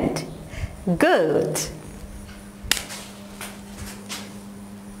 Hand. Good.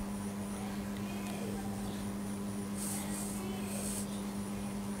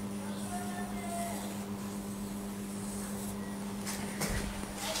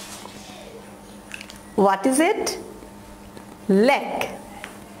 What is it? Leg.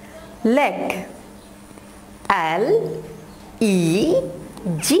 Leg. L-E-G.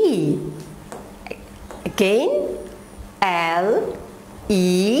 Again. L-E-G.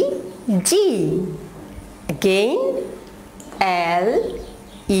 Again.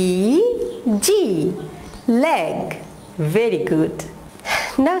 L-E-G. Leg. Very good.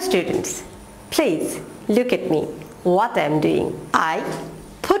 Now students, please look at me. What I am doing. I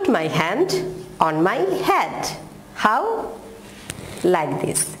put my hand on my head. How? Like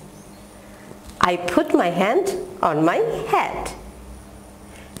this. I put my hand on my head.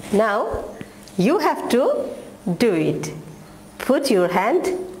 Now you have to do it. Put your hand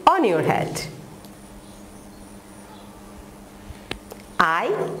on your head. I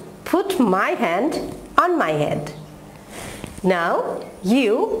put my hand on my head. Now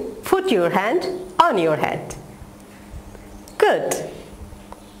you put your hand on your head. Good.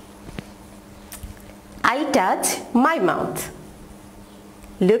 I touch my mouth.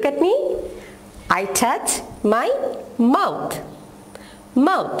 Look at me. I touch my mouth.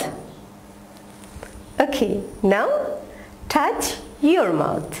 Mouth. Okay, now touch your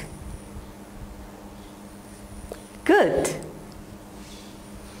mouth. Good.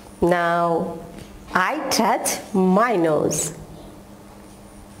 Now I touch my nose.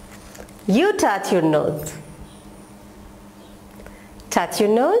 You touch your nose. Touch your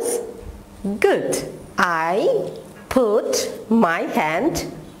nose. Good. I put my hand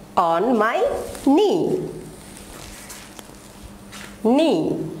on my knee.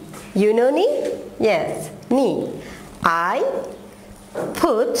 Knee. You know knee? Yes, knee. I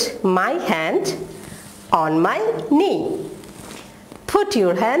put my hand on my knee. Put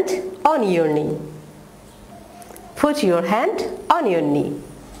your hand on your knee. Put your hand on your knee.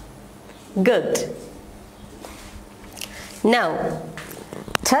 Good. Now,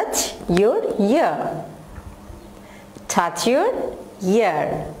 touch your ear. Touch your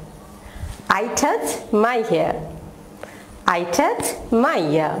ear. I touch my ear. I touch my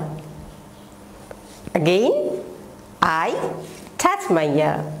ear. Again, I touch my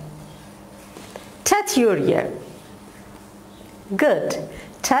ear. Touch your ear. Good.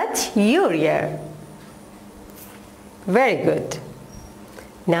 Touch your ear. Very good.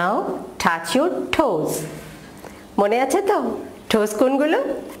 Now, touch your toes. মনে আছে তো? Toes কোনগুলো?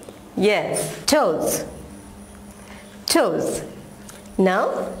 Yes, toes. Toes. Now,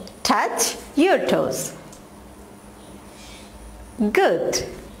 touch your toes. Good.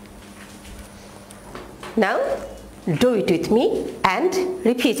 Now, do it with me and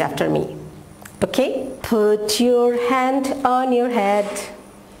repeat after me. Okay? Put your hand on your head.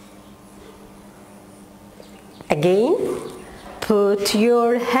 Again. Put your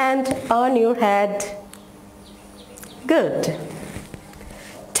hand on your head. Good.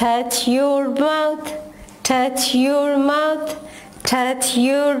 Touch your mouth. Touch your mouth. Touch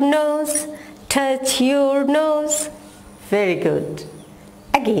your nose. Touch your nose. Very good.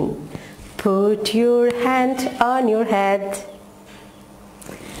 Again. Put your hand on your head.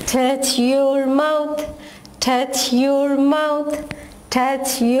 Touch your mouth. Touch your mouth. Touch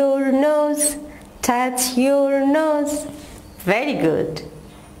your nose. Touch your nose. Very good.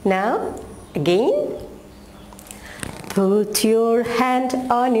 Now, again. Put your hand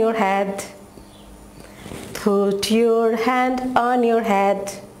on your head. Put your hand on your head.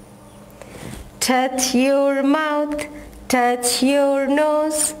 Touch your mouth. Touch your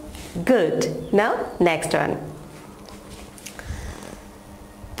nose. Good. Now, next one.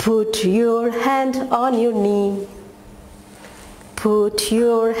 Put your hand on your knee. Put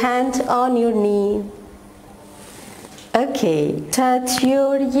your hand on your knee. Okay. Touch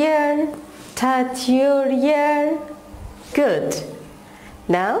your ear. Touch your ear. Good.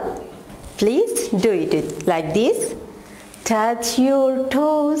 Now, please do it like this. Touch your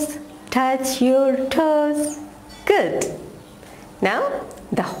toes. Touch your toes. Good. Now,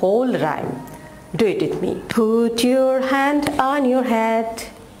 the whole rhyme. Do it with me. Put your hand on your head.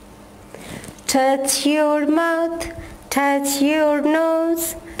 Touch your mouth. Touch your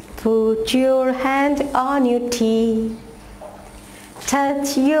nose. Put your hand on your teeth.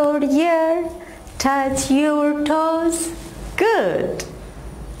 Touch your ear. touch your toes. Good.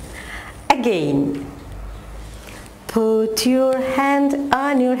 Again. Put your hand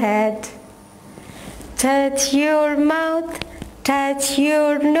on your head. Touch your mouth, touch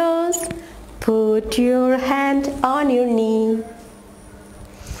your nose. Put your hand on your knee.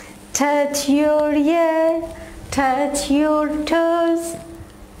 Touch your ear, touch your toes.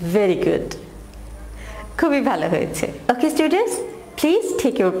 Very good. খুবই ভালো হয়েছে। Okay students, please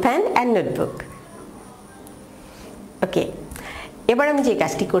take your pen and notebook. Okay. এবার আমি যে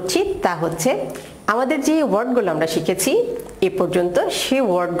কাজটি করছি তা হচ্ছে আমাদের যে ওয়ার্ডগুলো আমরা শিখেছি এ পর্যন্ত সেই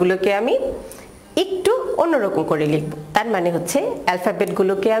ওয়ার্ডগুলোকে আমি একটু অন্যরকম করে লিখব। তার মানে হচ্ছে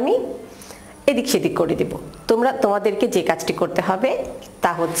অ্যালফাবেটগুলোকে আমি এদিক সেদিক করে দেব। তোমাদেরকে যে কাজটি করতে হবে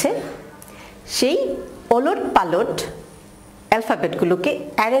তা হচ্ছে সেই ওলট পালট অ্যালফাবেটগুলোকে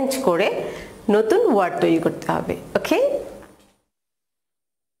অ্যারেঞ্জ করে নতুন ওয়ার্ড তৈরি করতে হবে। ওকে?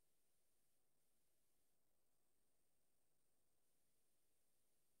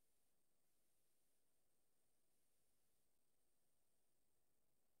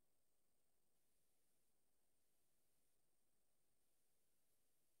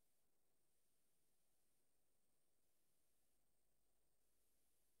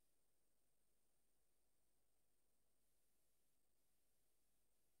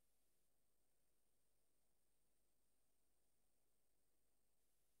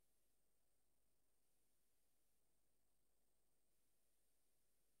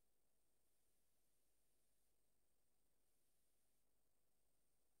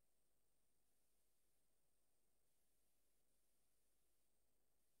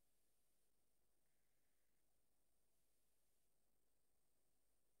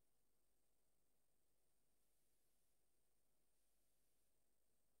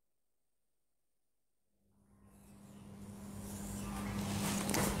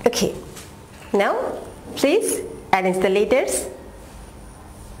 Okay, now please arrange the letters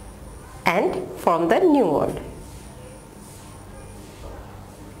and form the new word.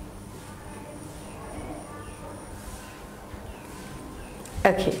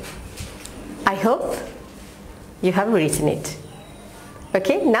 Okay, I hope you have written it.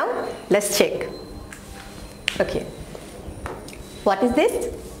 Okay, now let's check. Okay, what is this?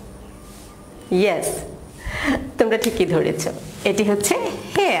 Yes, তোমরা ঠিকই ধরেছ, এটি হচ্ছে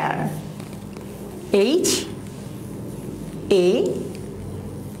hair. H A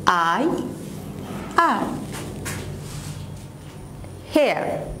I R, hair.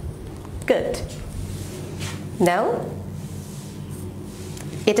 Good. Now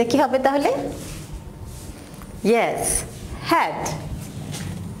এটা কি হবে তাহলে? Yes, head.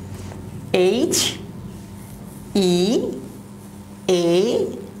 H E A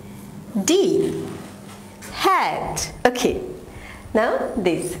D, head. Okay, now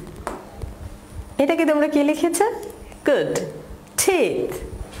this. এটাকে তোমরা কি লিখেছ? Good. Teeth.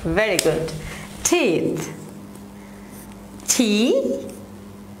 Very good. Teeth. T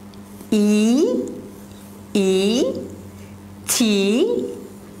E E T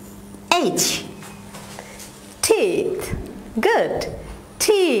H, teeth. Good.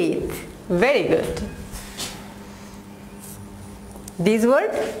 Teeth. Very good. This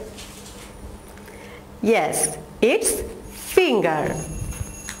word? Yes, it's finger.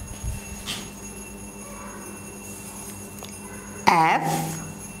 F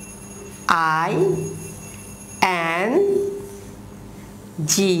I N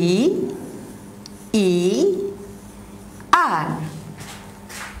G E R,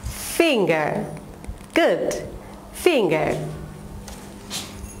 finger. Good. Finger.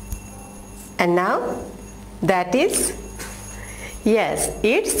 And now that is, yes,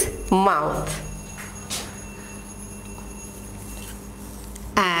 it's mouth.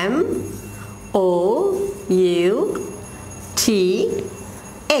 M O U T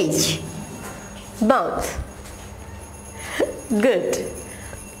H, mouth. Good.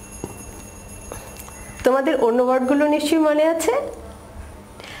 তোমাদের অন্য ওয়ার্ডগুলো নিশ্চয়ই মনে আছে?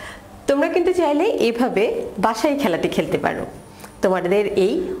 তোমরা কিন্তু চাইলে এইভাবে বাসায় খেলাটি খেলতে পারো। তোমাদের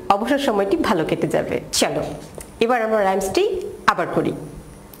এই অবসর সময়টি ভালো কেটে যাবে। চলো এবার আমরা রাইমসটি আবার করি।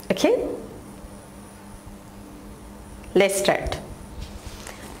 ওকে, let's start.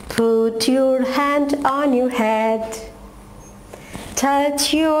 Put your hand on your head, touch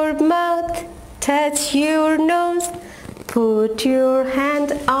your mouth, touch your nose, put your hand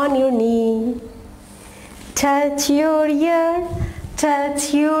on your knee, touch your ear, touch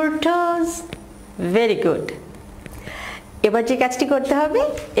your toes. Very good. এবার যে কাজটি করতে হবে,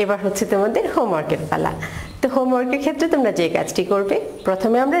 এবার হচ্ছে তোমাদের হোমওয়ার্কের পালা। তো হোমওয়ার্কের ক্ষেত্রে তোমরা যে কাজটি করবে,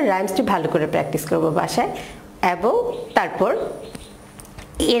 প্রথমে আমরা রাইমসটি ভালো করে প্র্যাকটিস করব বাসায়, এবং তারপর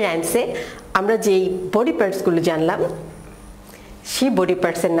এই রাইমসে আমরা যেই বডি পার্টসগুলো জানলাম সেই বডি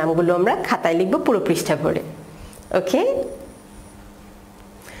পার্টসের নামগুলো আমরা খাতায় লিখব পুরো পৃষ্ঠা ভরে। ওকে,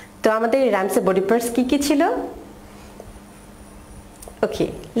 তো আমাদের এই রাইমসে বডি পার্টস কি কি ছিল? ওকে,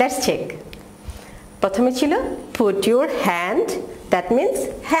 লেটস চেক। প্রথমে ছিল put your hand, that means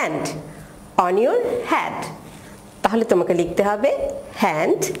hand, on your head। তাহলে তোমাকে লিখতে হবে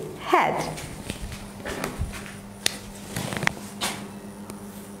hand, head।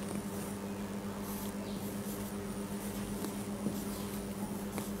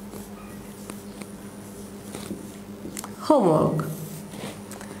 Homework: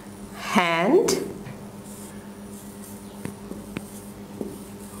 hand,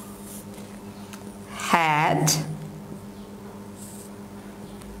 head,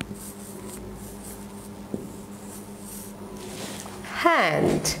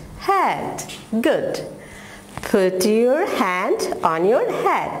 hand, head. Good. Put your hand on your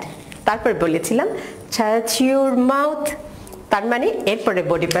head. তারপর বলেছিলাম touch your mouth, তার মানে এরপরে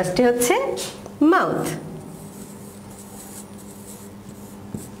বডি পার্টসটি হচ্ছে mouth.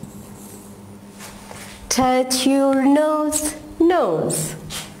 Touch your nose, nose.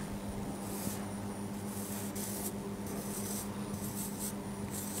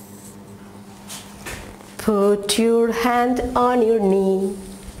 Put your hand on your knee.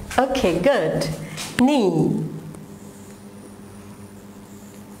 Okay, good. Knee.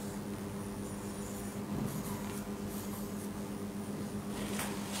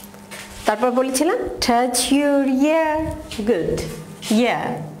 তারপর বলেছিলাম touch your ear. Good. Ear.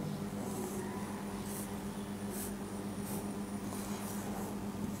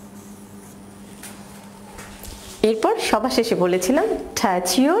 এরপর সবার শেষে বলেছিলাম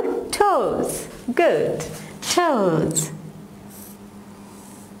touch your toes. Good. Toes.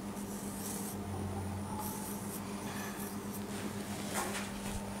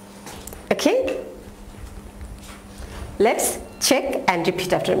 Okay, let's check and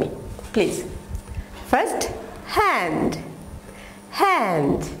repeat after me, please. First, hand,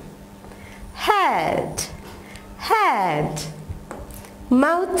 hand, head, head,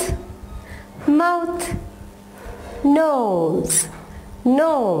 mouth, mouth, nose,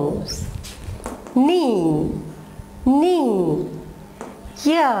 nose, knee, knee,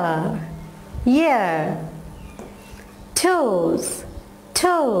 ear, ear, toes,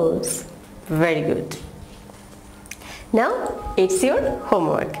 toes. Very good. Now it's your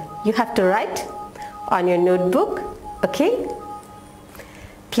homework. You have to write on your notebook, okay?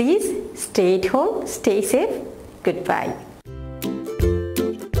 Please stay at home, stay safe. Goodbye.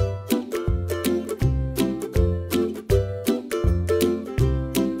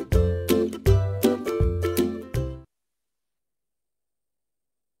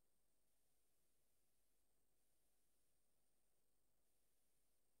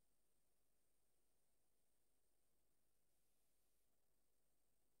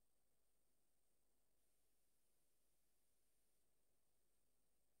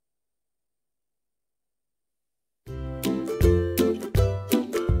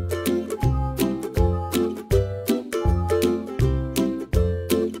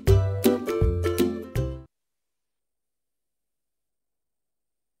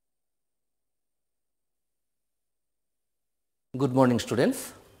 Good morning, students.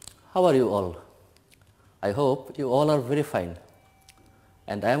 How are you all? I hope you all are very fine,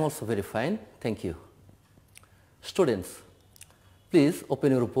 and I am also very fine, thank you. Students, please open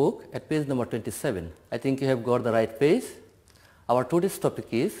your book at page number 27. I think you have got the right page. Our today's topic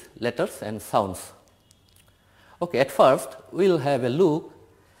is letters and sounds. Okay, at first we will have a look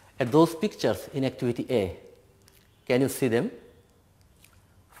at those pictures in activity A. Can you see them?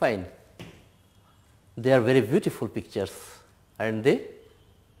 Fine. They are very beautiful pictures, aren't they?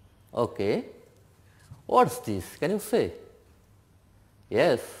 Okay. What's this? Can you say?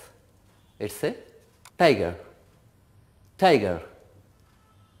 Yes, it's a tiger. Tiger.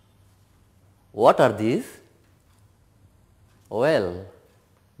 What are these? Well,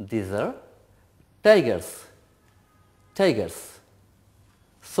 these are tigers. Tigers.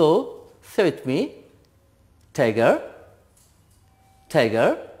 So, say with me, tiger, tiger,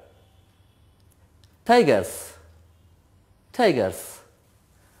 tigers. Tigers.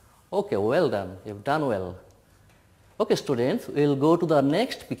 Okay, well done. You've done well. Okay, students, we will go to the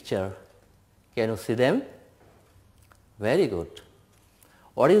next picture. Can you see them? Very good.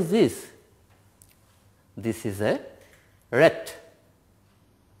 What is this? This is a rat.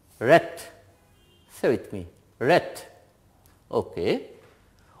 Rat. Say with me. Rat. Okay.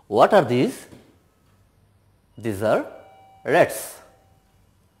 What are these? These are rats.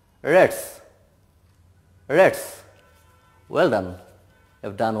 Rats. Rats. Well done. You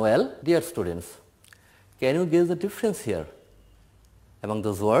have done well. Dear students, can you guess the difference here among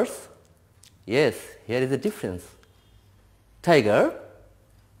those words? Yes, here is a difference. Tiger,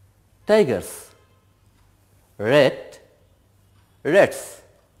 tigers. Rat, rats.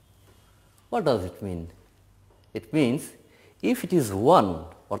 What does it mean? It means if it is one,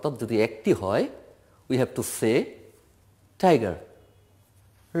 অর্থাৎ যদি একটি হয়, we have to say tiger,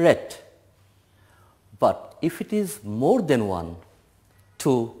 rat. But if it is more than one,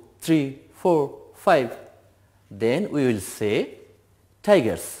 2, 3, 4, 5, then we will say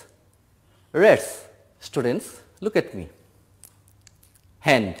tigers, rats. Students, look at me.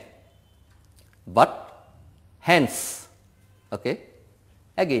 Hand, but hands, okay.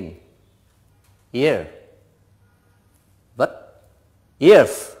 Again, ear, but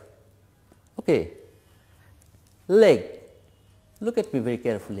ears, okay. Leg, look at me very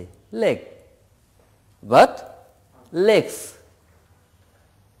carefully. Leg, but legs.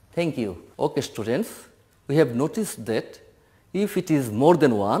 Thank you. Okay, students, we have noticed that if it is more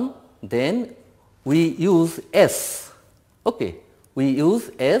than one, then we use S. Okay, we use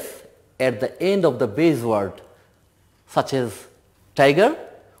S at the end of the base word, such as tiger.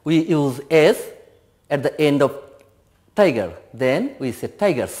 We use S at the end of tiger, then we say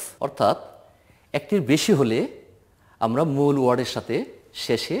tigers. অর্থাৎ একটির বেশি হলে আমরা মূল ওয়ার্ডের সাথে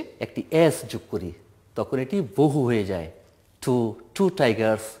শেষে একটি s যোগ করি, তখন এটি বহু হয়ে যায়। two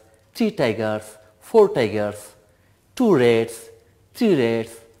tigers, 3 tigers, 4 tigers, 2 rats, 3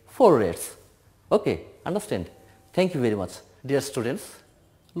 rats, 4 rats. Okay, understand? Thank you very much. Dear students,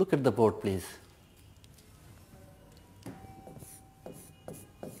 look at the board please.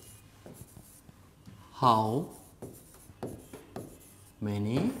 How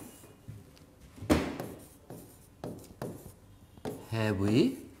many have we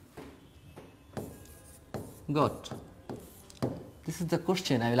got? This is the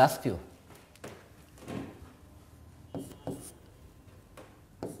question I will ask you.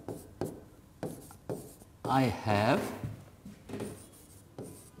 I have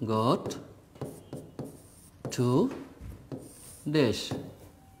got 2 dash.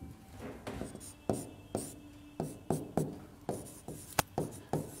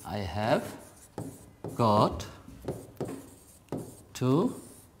 I have got 2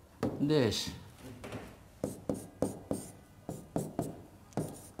 dash.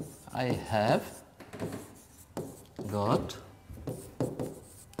 I have got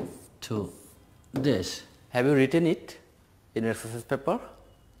 2 dash. Have you written it in your exercise paper?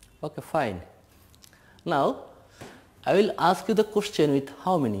 Okay, fine. Now, I will ask you the question with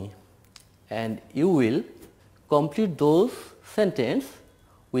how many, and you will complete those sentences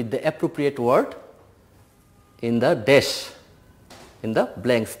with the appropriate word in the dash, in the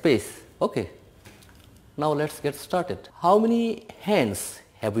blank space. Okay. Now let's get started. How many hands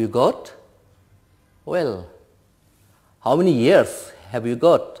have you got? Well, how many ears have you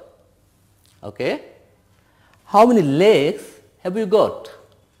got? Okay. How many legs have you got?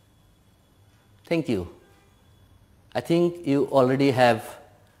 Thank you. I think you already have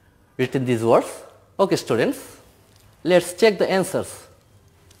written these words. Okay, students, let's check the answers.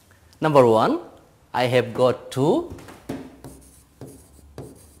 Number 1, I have got 2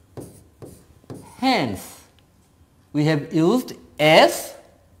 hands. We have used S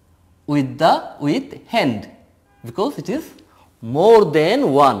with hand because it is more than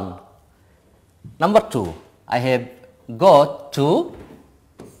 1. Number 2, I have got 2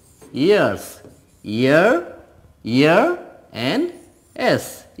 ears. Ear and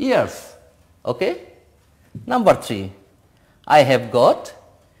S, ears. Okay. Number 3, I have got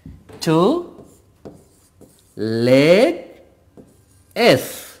 2 legs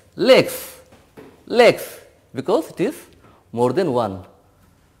because it is more than 1.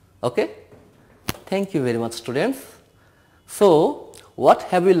 Okay. Thank you very much, students. So, what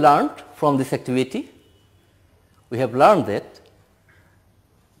have we learned from this activity? We have learned that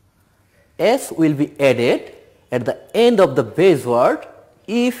S will be added at the end of the base word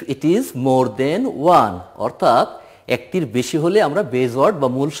if it is more than 1. অর্থাৎ একটির বেশি হলে আমরা base word বা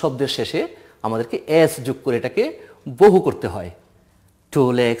মূল শব্দের শেষে আমাদেরকে s যোগ করে এটাকে বহু করতে হয়। 2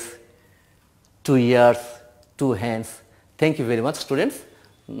 legs, 2 ears, 2 hands. Thank you very much, students.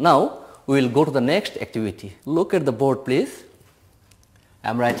 Now we will go to the next activity. Look at the board please. I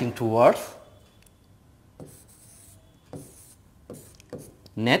am writing 2 words.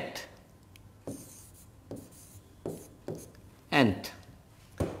 Net, ant.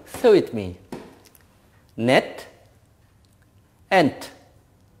 Say with me. Net, ant.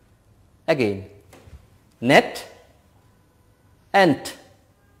 Again. Net, ant.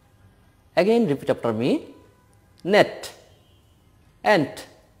 Again repeat after me. Net, ant.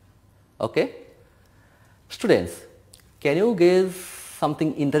 Okay. Students, can you guess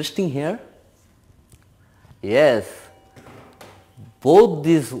something interesting here? Yes, both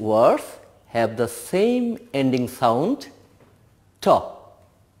these words have the same ending sound to.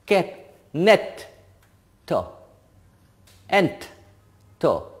 Cat, net, to. Ant,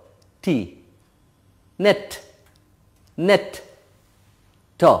 to, t. Net, net,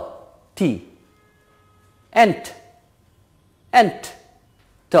 to, t. Ant, ant,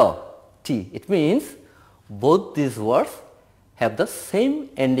 to, t. It means both these words have the same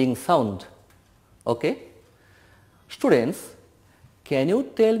ending sound. Okay. Students, can you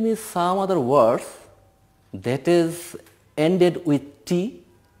tell me some other words that is ended with t?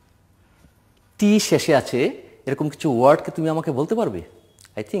 T শেষে আছে এরকম কিছু word কি তুমি আমাকে বলতে পারবে?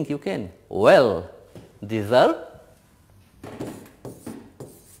 I think you can. Well, these are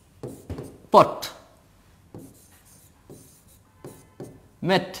pot,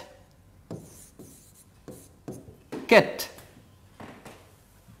 met, cat.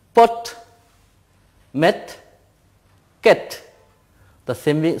 Pot, met, cat. The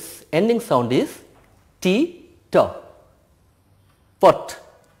same ending sound is t, to. Pot,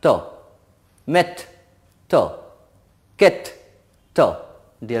 to. Met, to. Cat, to.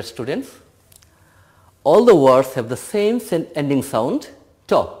 Dear students, all the words have the same ending sound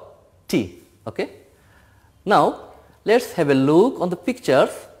to, t. Okay. Now let's have a look on the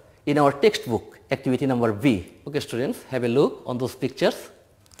pictures in our textbook, activity number B. Okay students, have a look on those pictures.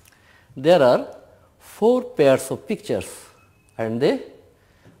 There are 4 pairs of pictures, aren't they?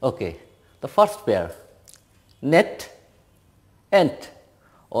 Okay. The first pair, net, ant.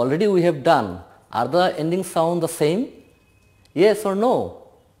 Already we have done. Are the ending sound the same? Yes or no?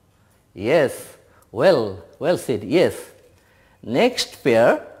 Yes. Well said. Yes. Next pair,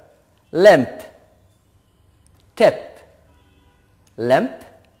 lamp, tap. Lamp,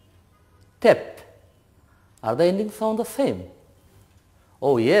 tap. Are the ending sound the same?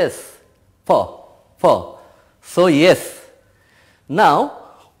 Oh yes. For. So yes. Now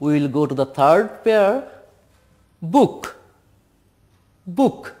we will go to the third pair, book.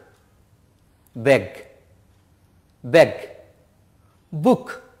 Book, bag, bag, book,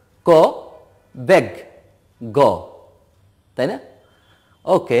 go, bag, go. তাই না?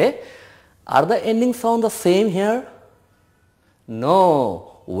 Okay. Are the ending sound the same here? No.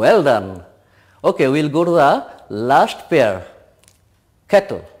 Well done. Okay, we will go to the last pair,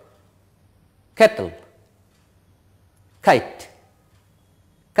 kettle, kettle, kite,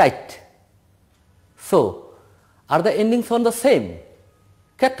 kite. So, are the ending sound the same?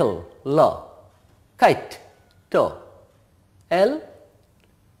 Kettle, la, kite, to, l,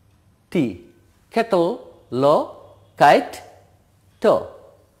 t. Kettle, la, kite, to.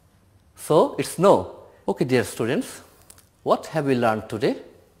 So it's no. Okay dear students, what have we learned today?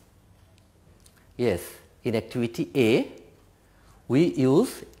 Yes, in activity A we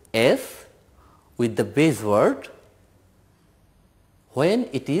use s with the base word when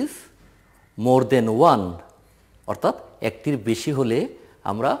it is more than one, অর্থাৎ একটির বেশি হলে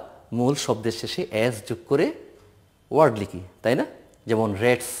আমরা মূল শব্দের শেষে s যোগ করে ওয়ার্ড লিখি, তাই না? যেমন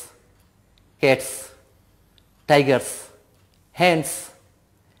rats, cats, tigers, hands,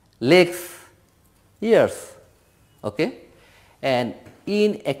 legs, ears. Okay, and in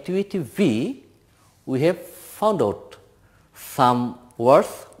activity V we have found out some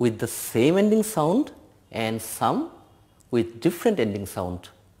words with the same ending sound and some with different ending sound,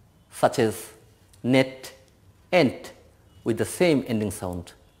 such as net, ant with the same ending sound,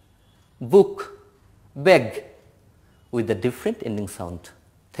 book, bag with the different ending sound.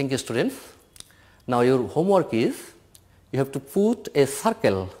 Thank you students. Now your homework is you have to put a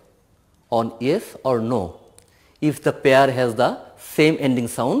circle on yes or no. If the pair has the same ending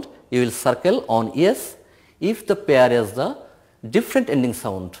sound, you will circle on yes. If the pair has the different ending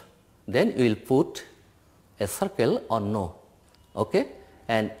sound, then you will put a circle on no. Okay?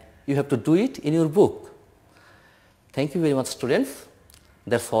 And you have to do it in your book. Thank you very much students.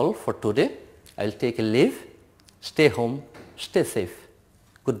 That's all for today. I will take a leave. Stay home, stay safe.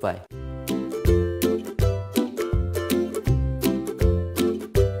 Goodbye.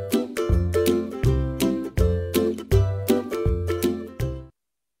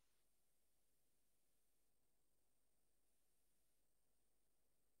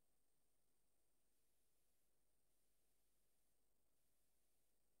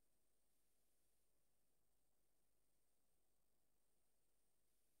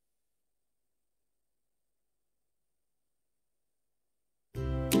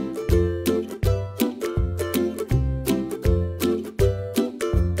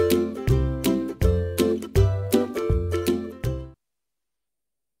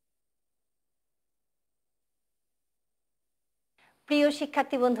 প্রিয়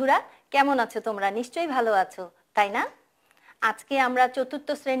শিক্ষার্থী বন্ধুরা, কেমন আছো তোমরা? নিশ্চয়ই ভালো আছো, তাই না? আজকে আমরা চতুর্থ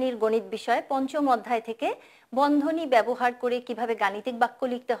শ্রেণীর গণিত বিষয় পঞ্চম অধ্যায় থেকে বন্ধনী ব্যবহার করে কিভাবে গাণিতিক বাক্য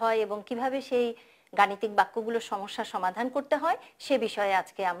লিখতে হয় এবং কিভাবে সেই গাণিতিক বাক্যগুলোর সমস্যা সমাধান করতে হয় সে বিষয়ে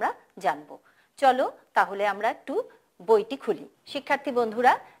আজকে আমরা জানব। চলো তাহলে আমরা একটু বইটি খুলি। শিক্ষার্থী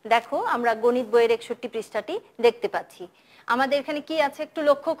বন্ধুরা দেখো, আমরা গণিত বইয়ের 61 পৃষ্ঠাটি দেখতে পাচ্ছি। আমাদের এখানে কি আছে একটু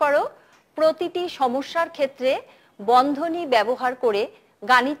লক্ষ্য করো। প্রতিটি সমস্যার ক্ষেত্রে বন্ধনী ব্যবহার করে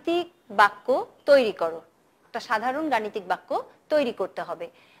গাণিতিক বাক্য তৈরি করো। একটা সাধারণ গাণিতিক বাক্য তৈরি করতে হবে।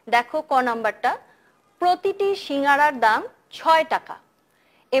 দেখো ক নাম্বারটা, প্রতিটি সিঙ্গারার দাম 6 টাকা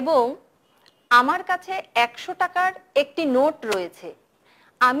এবং আমার কাছে 100 টাকার একটি নোট রয়েছে।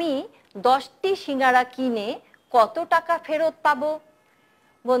 আমি 10টি সিঙ্গারা কিনে কত টাকা ফেরত পাবো?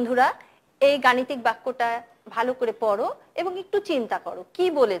 বন্ধুরা, এই গাণিতিক বাক্যটা ভালো করে পড়ো এবং একটু চিন্তা করো কি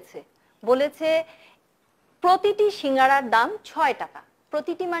বলেছে। বলেছে প্রতিটি সিঙ্গারার দাম 6 টাকা।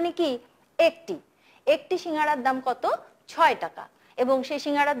 প্রতিটি মানে কি? একটি সিঙ্গারার দাম কত? 6 টাকা। এবং সেই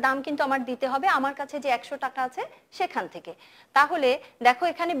সিঙ্গারার দাম কিন্তু আমার দিতে হবে আমার কাছে যে 100 টাকা আছে সেখান থেকে। তাহলে দেখো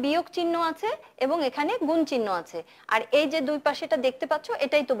এখানে বিয়োগ চিহ্ন আছে এবং এখানে গুণ চিহ্ন আছে। আর এই যে দুই পাশে এটা দেখতে পাচ্ছ,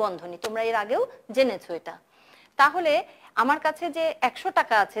 এটাই তো বন্ধনী, তোমরা এর আগেও জেনেছো এটা। তাহলে আমার কাছে যে 100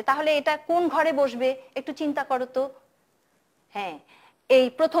 টাকা আছে, তাহলে এটা কোন ঘরে বসবে একটু চিন্তা করো তো। হ্যাঁ, এই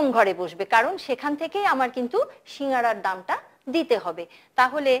প্রথম ঘরে বসবে, কারণ সেখান থেকেই আমার কিন্তু সিঙ্গারার দামটা দিতে হবে।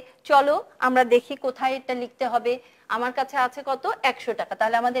 তাহলে চলো আমরা দেখি কোথায় এটা লিখতে হবে। আমার কাছে আছে কত? 100 টাকা।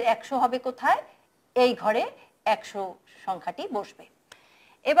 তাহলে আমাদের 100 হবে কোথায়? এই ঘরে 100 সংখ্যাটি বসবে।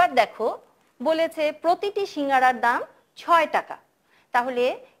 এবার দেখো বলেছে প্রতিটি সিঙ্গারার দাম 6 টাকা। তাহলে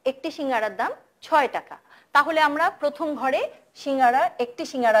একটি সিঙ্গারার দাম 6 টাকা। তাহলে আমরা প্রথম ঘরে একটি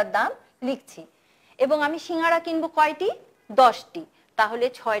সিঙ্গারার দাম লিখছি এবং আমি সিঙ্গারা কিনবো কয়টি? 10টি। তাহলে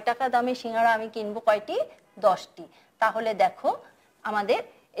 6 টাকা দামে সিঙ্গারা আমি কিনবো কয়টি? 10টি। তাহলে দেখো আমাদের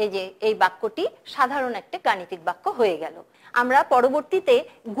এই বাক্যটি সাধারণ একটা গাণিতিক বাক্য হয়ে গেল। আমরা পরবর্তীতে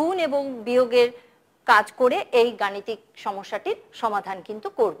গুণ এবং বিয়োগের কাজ করে এই গাণিতিক সমস্যাটির সমাধান কিন্তু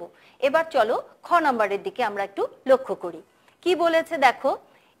করব। এবার চলো খ নম্বরের দিকে আমরা একটু লক্ষ্য করি। কি বলেছে দেখো,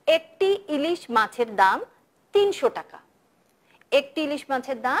 একটি ইলিশ মাছের দাম 300 টাকা। একটি ইলিশ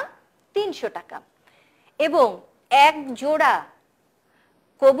মাছের দাম 300 টাকা এবং এক জোড়া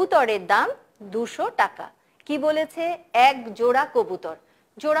কবুতরের দাম 200 টাকা। কি বলেছে? এক জোড়া কবুতর।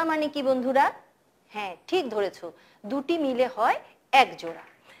 জোড়া মানে কি বন্ধুরা? হ্যাঁ, ঠিক ধরেছো, দুটি মিলে হয় এক জোড়া।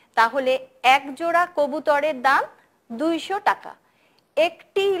 তাহলে এক জোড়া কবুতরের দাম 200 টাকা।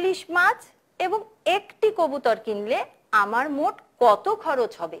 একটি ইলিশ মাছ এবং একটি কবুতর কিনলে আমার মোট কত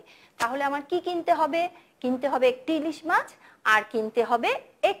খরচ হবে? তাহলে আমার কি কিনতে হবে? কিনতে হবে একটি ইলিশ মাছ আর কিনতে হবে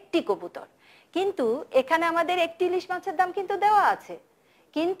একটি কবুতর। কিন্তু এখানে আমাদের একটি ইলিশ মাছের দাম কিন্তু দেওয়া আছে,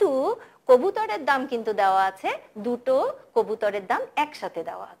 কিন্তু কবুতরের দাম কিন্তু দেওয়া আছে, দুটো কবুতরের দাম একসাথে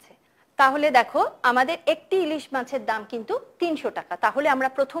দেওয়া আছে। তাহলে দেখো আমাদের একটি ইলিশ মাছের দাম কিন্তু 300 টাকা। তাহলে আমরা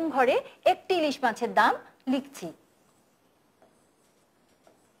প্রথম ঘরে একটি ইলিশ মাছের দাম লিখছি।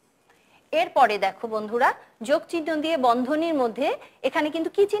 এরপরে দেখো বন্ধুরা, যোগ চিহ্ন দিয়ে বন্ধনীর মধ্যে এখানে কিন্তু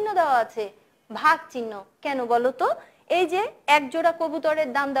কি চিহ্ন দেওয়া আছে? ভাগ চিহ্ন। কেন বলো তো? এই যে এক জোড়া কবুতরের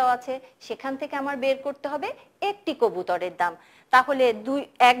দাম দেওয়া আছে, সেখান থেকে আমার বের করতে হবে একটি কবুতরের দাম। তাহলে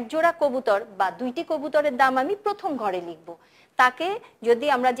এক জোড়া কবুতর বা দুইটি কবুতরের দাম আমি প্রথম ঘরে লিখব। তাকে যদি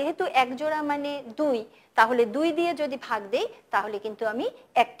আমরা, যেহেতু এক জোড়া মানে 2, তাহলে 2 দিয়ে যদি ভাগ দেই তাহলে কিন্তু আমি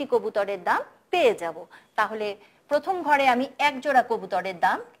একটি কবুতরের দাম পেয়ে যাব। তাহলে প্রথম ঘরে আমি এক জোড়া কবুতরের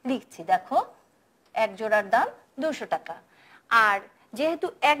দাম লিখছি। দেখো এক জোড়ার দাম 200 টাকা। আর যেহেতু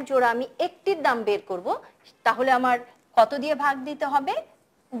এক জোড়া আমি একটির দাম বের করব, তাহলে আমার কত দিয়ে ভাগ দিতে হবে?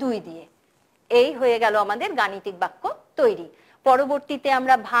 2 দিয়ে। এই হয়ে গেল আমাদের গাণিতিক বাক্য তৈরি। পরবর্তীতে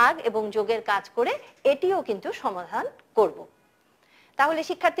আমরা ভাগ এবং যোগের কাজ করে এটিও কিন্তু সমাধান করব। তাহলে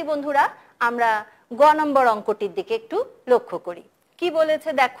শিক্ষার্থী বন্ধুরা, আমরা গ নম্বর অঙ্কটির দিকে একটু লক্ষ্য করি। কি বলেছে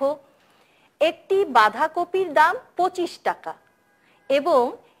দেখো, একটি বাঁধাকপির দাম 25 টাকা এবং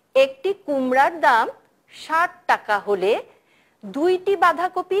একটি কুমড়ার দাম 60 টাকা হলে 2টি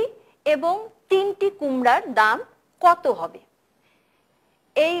বাঁধাকপি এবং 3টি কুমড়ার দাম কত হবে?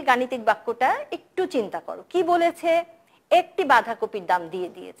 এই গাণিতিক বাক্যটা একটু চিন্তা করো। কি বলেছে? একটি বাঁধাকপির দাম দিয়ে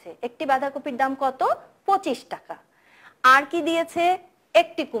দিয়েছে। একটি বাঁধাকপির দাম কত? 25 টাকা। আর কি দিয়েছে?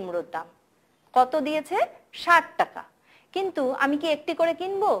 একটি কুমড়োর দাম কত দিয়েছে? 60 টাকা। কিন্তু আমি কি একটি করে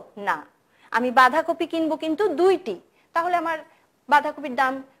কিনবো? না, আমি বাঁধাকপি কিনবো কিন্তু 2টি। তাহলে আমার বাঁধাকপির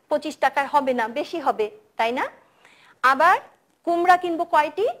দাম 25 টাকার হবে না, বেশি হবে, তাই না? আবার কুমড়া কিনবো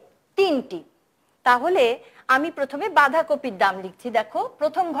কয়টি? 3টি। তাহলে আমি প্রথমে বাঁধাকপির দাম লিখছি। দেখো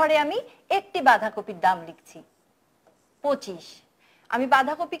প্রথম ঘরে আমি একটি বাঁধাকপির দাম লিখছি 25। আমি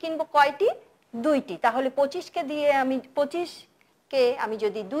বাঁধাকপি কিনবো কয়টি? 2টি। তাহলে 25কে দিয়ে আমি 25 কে আমি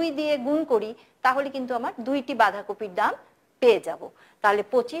যদি 2 দিয়ে গুণ করি তাহলে কিন্তু আমার 2টি বাঁধাকপির দাম পেয়ে যাব। তাহলে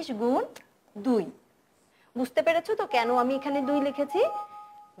 25 গুণ 2। বুঝতে পেরেছো তো কেন আমি এখানে 2 লিখেছি?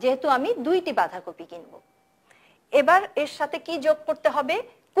 যেহেতু আমি 2টি বাঁধাকপি কিনবো। এবার এর সাথে কি যোগ করতে হবে?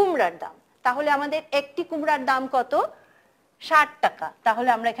 কুমড়ার দাম। তাহলে আমাদের একটি কুমড়ার দাম কত? 60 টাকা। তাহলে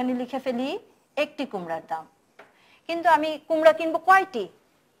আমরা এখানে লিখে ফেলি একটি কুমড়ার দাম। কিন্তু আমি কুমড়া কিনবো কয়টি?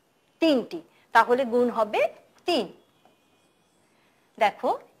 3টি। তাহলে গুণ হবে 3। দেখো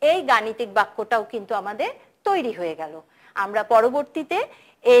এই গাণিতিক বাক্যটাও কিন্তু আমাদের তৈরি হয়ে গেল। আমরা পরবর্তীতে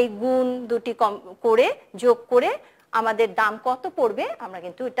এই গুণ দুটি করে যোগ করে আমাদের দাম কত পড়বে আমরা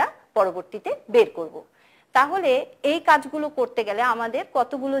কিন্তু এটা পরবর্তীতে বের করব। তাহলে এই কাজগুলো করতে গেলে আমাদের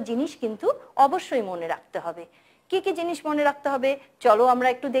কতগুলো জিনিস কিন্তু অবশ্যই মনে রাখতে হবে। কি কি জিনিস মনে রাখতে হবে চলো আমরা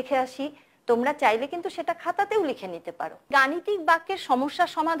একটু দেখে আসি। তোমরা চাইলে কিন্তু সেটা খাতাতেও লিখে নিতে পারো। গাণিতিক বাক্যের সমস্যা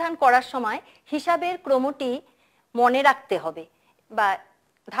সমাধান করার সময় হিসাবের ক্রমটি মনে রাখতে হবে বা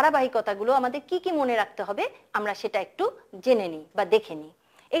ধারাবাহিকতাগুলো আমাদের কি কি মনে রাখতে হবে আমরা সেটা একটু জেনে নিই বা দেখে নিই।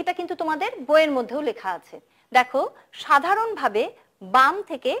 এটা কিন্তু তোমাদের বইয়ের মধ্যেও লেখা আছে। দেখো সাধারণভাবে বাম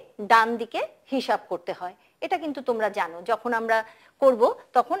থেকে ডান দিকে হিসাব করতে হয়। এটা কিন্তু তোমরা জানো, যখন আমরা করব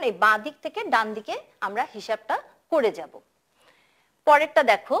তখন এই বাঁ দিক থেকে ডান দিকে আমরা হিসাবটা করে যাব। পরেরটা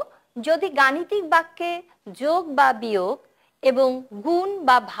দেখো, যদি গাণিতিক বাক্যে যোগ বা বিয়োগ এবং গুণ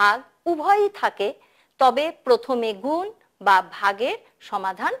বা ভাগ উভয়ই থাকে তবে প্রথমে গুণ বা ভাগের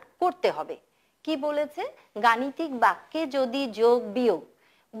সমাধান করতে হবে। কি বলেছে? গাণিতিক বাক্যে যদি যোগ বিয়োগ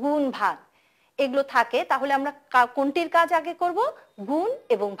গুণ ভাগ এগুলো থাকে তাহলে আমরা কোনটির কাজ আগে করব? গুণ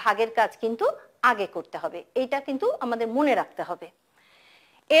এবং ভাগের কাজ কিন্তু আগে করতে হবে। এটা কিন্তু আমাদের মনে রাখতে হবে।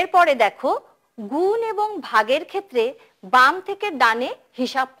 এরপরে দেখো গুণ এবং ভাগের ক্ষেত্রে বাম থেকে ডানে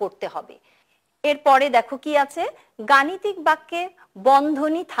হিসাব করতে হবে। এরপরে দেখো কি আছে, গাণিতিক বাক্যে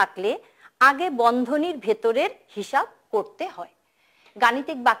বন্ধনী থাকলে আগে বন্ধনীর ভেতরের হিসাব করতে হয়।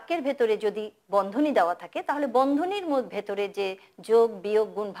 গাণিতিক বাক্যের ভেতরে যদি বন্ধনী দেওয়া থাকে তাহলে বন্ধনীর ভেতরে যে যোগ বিয়োগ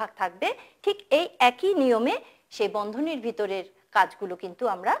গুণ ভাগ থাকবে ঠিক এই একই নিয়মে সেই বন্ধনীর ভিতরের কাজগুলো কিন্তু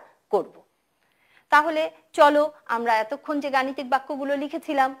আমরা করব। তাহলে চলো আমরা এতক্ষণ যে গাণিতিক বাক্যগুলো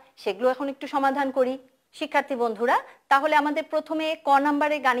লিখেছিলাম সেগুলো এখন একটু সমাধান করি। শিক্ষার্থী বন্ধুরা, তাহলে আমাদের প্রথমে ক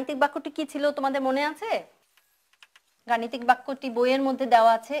নাম্বারে গাণিতিক বাক্যটি কি ছিল তোমাদের মনে আছে? গাণিতিক বাক্যটি বইয়ের মধ্যে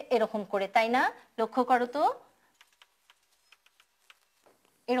দেওয়া আছে এরকম করে, তাই না? লক্ষ্য করো তো,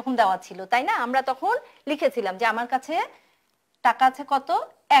 এরকম দেওয়া ছিল, তাই না? আমরা তখন লিখেছিলাম যে আমার কাছে টাকা আছে কত?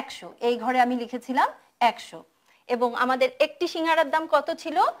 100। এই ঘরে আমি লিখেছিলাম 100 এবং আমাদের একটি সিঙ্গারার দাম কত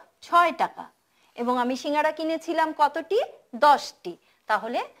ছিল? 6 টাকা এবং আমি সিঙ্গারা কিনেছিলাম কতটি? 10টি।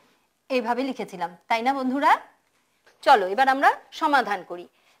 তাহলে এইভাবে লিখেছিলাম, তাই না বন্ধুরা? চলো এবার আমরা সমাধান করি।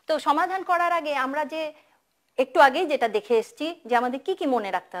 তো সমাধান করার আগে আমরা যে একটু আগেই যেটা দেখে এসেছি যে আমাদের কি কি মনে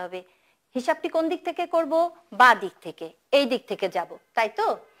রাখতে হবে। হিসাবটি কোন দিক থেকে করব? বাঁ দিক থেকে, এই দিক থেকে যাব, তাই তো?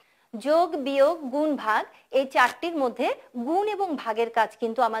 যোগ বিয়োগ গুণ ভাগ এই চারটির মধ্যে গুণ এবং ভাগের কাজ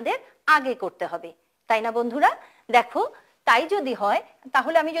কিন্তু আমাদের আগে করতে হবে, তাই না বন্ধুরা? দেখো তাই যদি হয়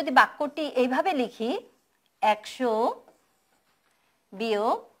তাহলে আমি যদি বাক্যটি এইভাবে লিখি 100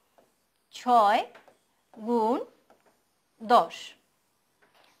 বিয়োগ 6 গুণ 10,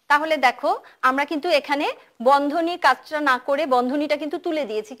 তাহলে দেখো আমরা কিন্তু এখানে বন্ধনীর কাজটা না করে বন্ধনীটা কিন্তু তুলে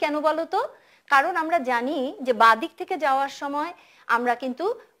দিয়েছি। কেন বলো তো? কারণ আমরা জানি যে বাঁ দিক থেকে যাওয়ার সময় আমরা কিন্তু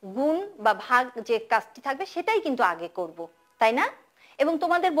গুণ বা ভাগ যে কাজটি থাকবে সেটাই কিন্তু আগে করব, তাই না? এবং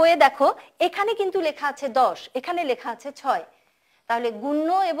তোমাদের বইয়ে দেখো এখানে কিন্তু লেখা আছে 10, এখানে লেখা আছে 6। তাহলে গুণ্য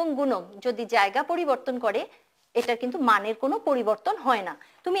এবং গুণক যদি জায়গা পরিবর্তন করে এটার কিন্তু মানের কোনো পরিবর্তন হয় না।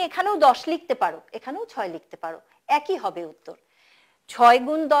 তুমি এখানেও 10 লিখতে পারো, এখানেও 6 লিখতে পারো, একই হবে উত্তর। 6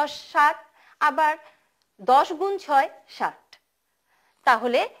 গুণ 10 60, আবার 10 গুণ 6 60।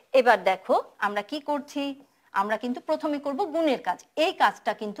 তাহলে এবার দেখো আমরা কি করছি, আমরা কিন্তু প্রথমে করব গুণের কাজ। এই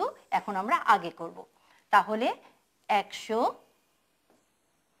কাজটা কিন্তু এখন আমরা আগে করব। তাহলে 100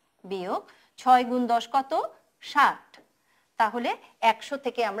 বিয়োগ 6 গুণ 10 কত? 60। তাহলে 100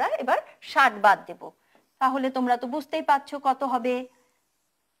 থেকে আমরা এবার 60 বাদ দেব। তাহলে তোমরা তো বুঝতেই পারছো কত হবে?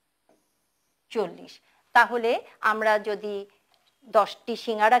 40। তাহলে আমরা যদি 10টি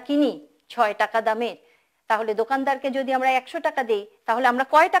সিঙ্গারা কিনি 6 টাকা দামের, তাহলে দোকানদারকে যদি আমরা 100 টাকা দেই তাহলে আমরা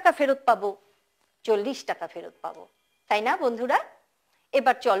কয় টাকা ফেরত পাবো? 40 টাকা ফেরত পাবো, তাই না বন্ধুরা?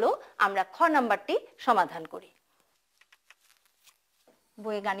 এবার চলো আমরা খ নাম্বারটি সমাধান করি।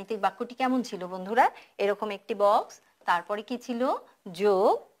 বইয়ে গাণিতিক বাক্যটি কেমন ছিল বন্ধুরা? এরকম একটি বক্স, তারপরে কি ছিল?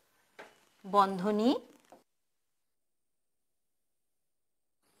 যোগ বন্ধনী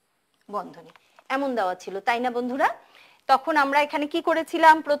বন্ধনী এমন দেওয়া ছিল, তাই না বন্ধুরা? তখন আমরা এখানে কি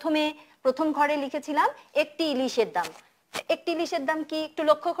করেছিলাম? প্রথম ঘরে লিখেছিলাম একটি ইলিশের দাম। একটি ইলিশের দাম কি একটু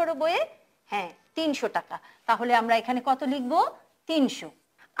লক্ষ্য করো বইয়ে? হ্যাঁ 300 টাকা। তাহলে আমরা এখানে কত লিখবো? 300।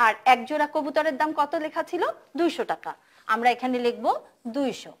 আর এক জোড়া কবুতরের দাম কত লেখা ছিল? 200 টাকা। আমরা এখানে লিখব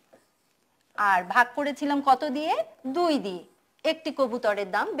 200। আর ভাগ করেছিলাম কত দিয়ে? 2 দিয়ে, একটি কবুতরের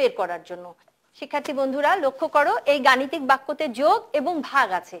দাম বের করার জন্য। শিক্ষার্থী বন্ধুরা লক্ষ্য করো, এই গাণিতিক বাক্যতে যোগ এবং ভাগ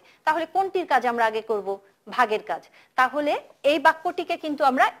আছে, তাহলে কোনটির কাজ আমরা আগে করব? ভাগের কাজ। তাহলে এই বাক্যটিকে কিন্তু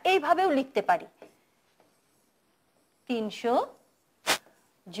আমরা এইভাবেও লিখতে পারি, 300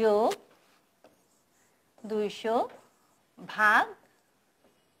 যোগ 200 ভাগ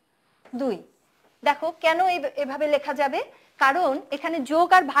 2। দেখো কেন এভাবে লেখা যাবে, কারণ এখানে যোগ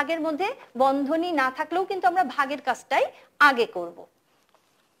আর ভাগের মধ্যে বন্ধনী না থাকলেও কিন্তু আমরা ভাগের কাজটাই আগে করব।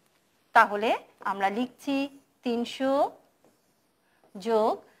 তাহলে আমরা লিখছি 300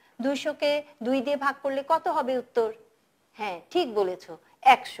 যোগ 200 কে 2 দিয়ে ভাগ করলে কত হবে উত্তর? হ্যাঁ ঠিক বলেছো,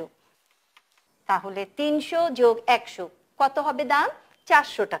 100। তাহলে 300 যোগ 100 কত হবে দাম?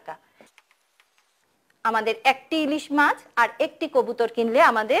 400 টাকা। আমাদের একটি ইলিশ মাছ আর একটি কবুতর কিনলে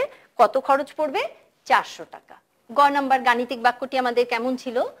আমাদের কত খরচ পড়বে? 400 টাকা। গ নাম্বার গাণিতিক বাক্যটি আমাদের কেমন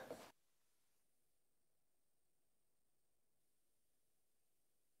ছিল?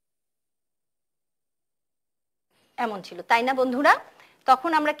 এমন ছিল, তাই না বন্ধুরা?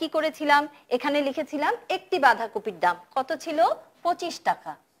 তখন আমরা কি করেছিলাম? এখানে লিখেছিলাম একটি বাঁধাকপির দাম কত ছিল? 25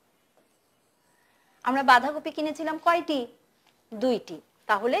 টাকা। আমরা বাঁধাকপি কিনেছিলাম কয়টি? 2টি।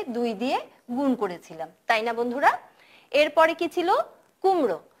 তাহলে 2 দিয়ে গুণ করেছিলাম, তাই না বন্ধুরা? এরপরে কি ছিল?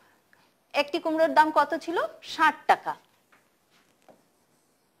 কুমড়ো। একটি কুমড়োর দাম কত ছিল? 60 টাকা।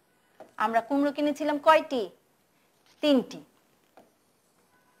 আমরা কুমড়ো কিনেছিলাম কয়টি? 3টি।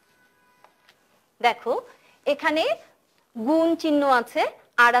 দেখো এখানে গুণ চিহ্ন আছে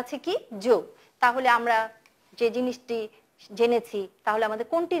আর আছে কি? যোগ। তাহলে আমরা যে জিনিসটি জেনেছি, তাহলে আমাদের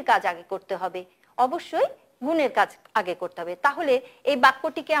কোনটির কাজ আগে করতে হবে? অবশ্যই গুণের কাজ আগে করতে হবে। তাহলে এই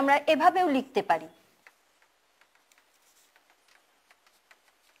বাক্যটিকে আমরা এভাবেও লিখতে পারি।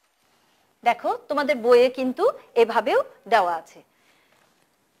 দেখো তোমাদের বইয়ে কিন্তু এভাবেও দেওয়া আছে।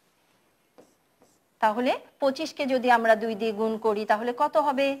 তাহলে 25 কে যদি আমরা 2 দিয়ে গুণ করি তাহলে কত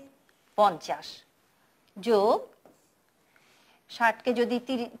হবে? 50 যোগ 60 কে যদি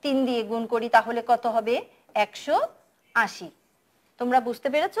 3 দিয়ে গুণ করি তাহলে কত হবে? 180। তোমরা বুঝতে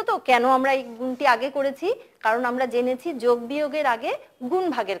পেরেছো তো কেন আমরা এই গুণটি আগে করেছি? কারণ আমরা জেনেছি যোগ বিয়োগের আগে গুণ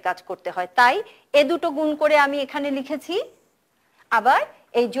ভাগের কাজ করতে হয়, তাই এ দুটো গুণ করে আমি এখানে লিখেছি, আবার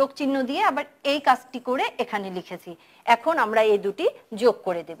এই যোগ চিহ্ন দিয়ে আবার এই কাজটি করে এখানে লিখেছি। এখন আমরা এই দুটি যোগ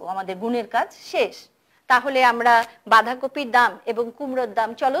করে দেব, আমাদের গুণের কাজ শেষ। তাহলে আমরা বাঁধাকপির দাম এবং কুমড়োর দাম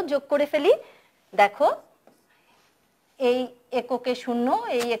চলো যোগ করে ফেলি। দেখো এই এককে 0,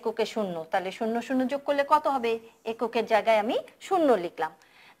 এই এককে 0, তাহলে 0 0 যোগ করলে কত হবে? এককের জায়গায় আমি 0 লিখলাম।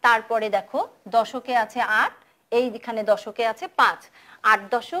 তারপরে দেখো দশকে আছে 8, এইখানে দশকে আছে 5। 8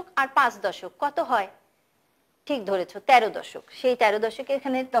 দশক আর 5 দশক কত হয়? ঠিক ধরেছো, 13 দশক। সেই 13 দশকে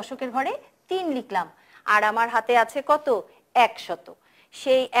এখানে দশকের ঘরে 3 লিখলাম। আর আমার হাতে আছে কত? 100।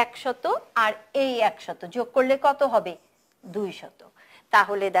 সেই 100 আর এই 100 যোগ করলে কত হবে? 200।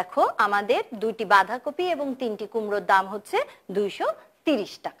 তাহলে দেখো আমাদের 2টি বাঁধাকপি এবং 3টি কুমড়োর দাম হচ্ছে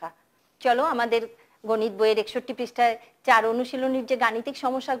 230 টাকা। চলো আমাদের গণিত বইয়ের 61 পৃষ্ঠায় 4 অনুশীলনীর যে গাণিতিক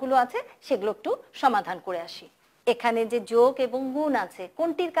সমস্যাগুলো আছে সেগুলো একটু সমাধান করে আসি। এখানে যে যোগ এবং গুণ আছে,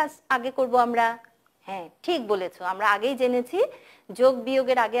 কোনটির কাজ আগে করব আমরা? হ্যাঁ ঠিক বলেছো, আমরা আগেই জেনেছি যোগ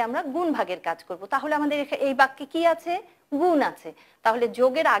বিয়োগের আগে আমরা গুণ ভাগের কাজ করব। তাহলে আমাদের এই বাক্যে কি আছে? গুণ আছে। তাহলে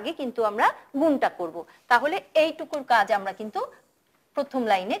যোগের আগে কিন্তু আমরা গুণটা করব। তাহলে এইটুকুর কাজ আমরা কিন্তু প্রথম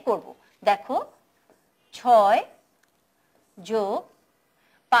লাইনে করব। দেখো 6 যোগ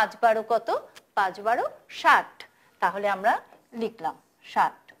 5 12 কত? 5 12 60। তাহলে আমরা লিখলাম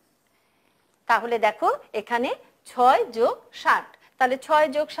 60। তাহলে দেখো এখানে 6 যোগ 60, তাহলে 6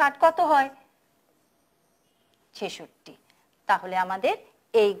 যোগ 60 কত হয়? 66। তাহলে আমাদের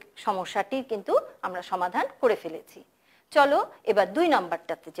এই সমস্যাটির কিন্তু আমরা সমাধান করে ফেলেছি। চলো এবার 2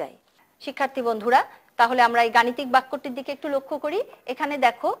 নম্বরটাতে যাই। শিক্ষার্থী বন্ধুরা তাহলে আমরা এই গাণিতিক বাক্যটির দিকে একটু লক্ষ্য করি। এখানে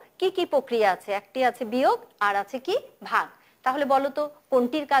দেখো কি কি প্রক্রিয়া আছে, একটি আছে বিয়োগ আর আছে কি? ভাগ। তাহলে বলো তো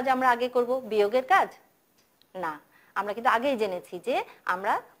কোনটির কাজ আমরা আগে করব? বিয়োগের কাজ? না, আমরা কিন্তু আগেই জেনেছি যে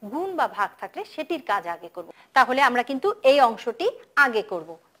আমরা গুণ বা ভাগ থাকলে সেটির কাজ আগে করব। তাহলে আমরা কিন্তু এই অংশটি আগে করব।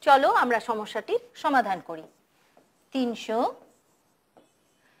 চলো আমরা সমস্যাটির সমাধান করি। 300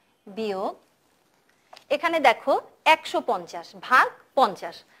 বিয়োগ, এখানে দেখো 150 ভাগ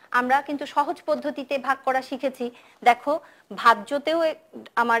 50। আমরা কিন্তু সহজ পদ্ধতিতে ভাগ করা শিখেছি। দেখো ভাজ্যতেও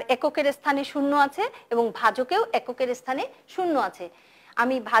আমার এককের স্থানে 0 আছে এবং ভাজকেও এককের স্থানে 0 আছে।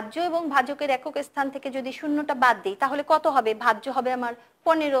 আমি ভাজ্য এবং ভাজকের একক স্থান থেকে যদি 0টা বাদ দিই তাহলে কত হবে? ভাজ্য হবে আমার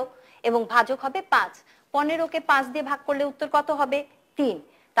 15 এবং ভাজক হবে 5। 15কে 5 দিয়ে ভাগ করলে উত্তর কত হবে? 3।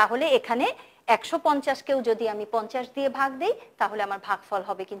 তাহলে এখানে 150কেও যদি আমি 50 দিয়ে ভাগ দেই তাহলে আমার ভাগফল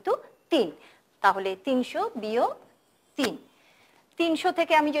হবে কিন্তু 3। তাহলে 300 বিয়োগ 3, 300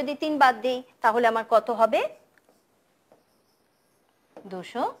 থেকে আমি যদি 3 বাদ দেই তাহলে আমার কত হবে?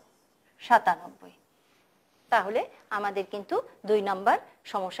 297। তাহলে আমাদের কিন্তু 2 নম্বর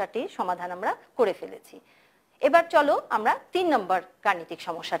সমস্যাটির সমাধান আমরা করে ফেলেছি। এবার চলো আমরা 3 নম্বর গাণিতিক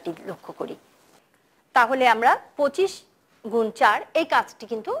সমস্যাটি লক্ষ্য করি। তাহলে আমরা 25 গুণ 4 এই কাজটি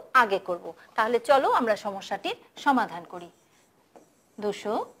কিন্তু আগে করব। তাহলে চলো আমরা সমস্যাটির সমাধান করি।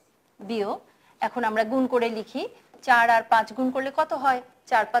 200 বিয়োগ, এখন আমরা গুণ করে লিখি। 4 আর 5 গুণ করলে কত হয়?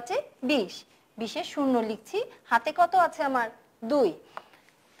 4 5 20, 20 শূন্য লিখছি, হাতে কত আছে আমার? 2।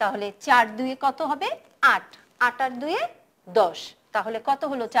 তাহলে 4 2 কত হবে? 8, 8 আর 2 10, তাহলে কত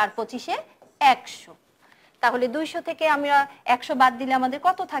হলো? 4 25 100। তাহলে 200 থেকে আমরা 100 বাদ দিলে আমাদের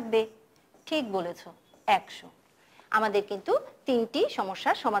কত থাকবে? ঠিক বলেছো, 100। আমাদের কিন্তু 3টি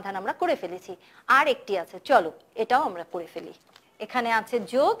সমস্যার সমাধান আমরা করে ফেলেছি। আর একটি আছে, চলো এটাও আমরা করে ফেলি। এখানে আছে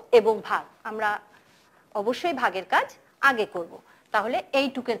যোগ এবং ভাগ। আমরা অবশ্যই ভাগের কাজ আগে করব। তাহলে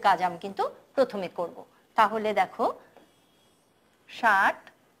এইটুকের কাজ আমি কিন্তু প্রথমে করব। তাহলে দেখো 60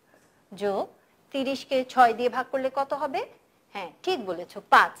 যোগ 30কে 6 দিয়ে ভাগ করলে কত হবে? হ্যাঁ ঠিক বলেছো,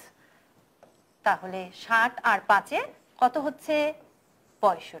 5। তাহলে 60 আর 5 কত হচ্ছে?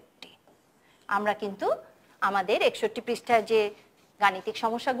 65। আমরা কিন্তু আমাদের 61 পৃষ্ঠার যে গাণিতিক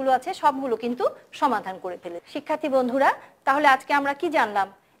সমস্যাগুলো আছে সবগুলো কিন্তু সমাধান করে ফেলেছি। শিক্ষার্থী বন্ধুরা, তাহলে আজকে আমরা কি জানলাম?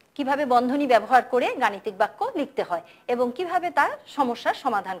 কিভাবে বন্ধনী ব্যবহার করে গাণিতিক বাক্য লিখতে হয় এবং কিভাবে তার সমস্যার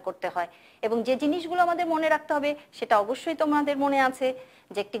সমাধান করতে হয়। এবং যে জিনিসগুলো আমাদের মনে রাখতে হবে সেটা অবশ্যই তোমাদের মনে আছে,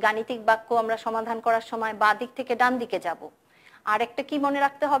 যে একটি গাণিতিক বাক্য আমরা সমাধান করার সময় বাঁ দিক থেকে ডান দিকে যাব। আর একটা কি মনে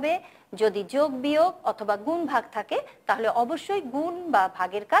রাখতে হবে? যদি যোগ বিয়োগ অথবা গুণ ভাগ থাকে তাহলে অবশ্যই গুণ বা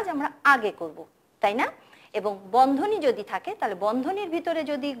ভাগের কাজ আমরা আগে করব, তাই না? এবং বন্ধনী যদি থাকে তাহলে বন্ধনীর ভিতরে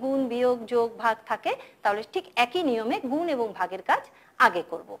যদি গুণ বিয়োগ যোগ ভাগ থাকে তাহলে ঠিক একই নিয়মে গুণ এবং ভাগের কাজ আগে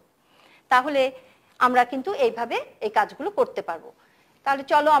করব। তাহলে আমরা কিন্তু এইভাবে এই কাজগুলো করতে পারবো। তাহলে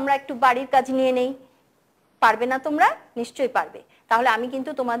চলো আমরা একটু বাড়ির কাজ নিয়ে নেই। পারবে না তোমরা? নিশ্চয়ই পারবে। তাহলে আমি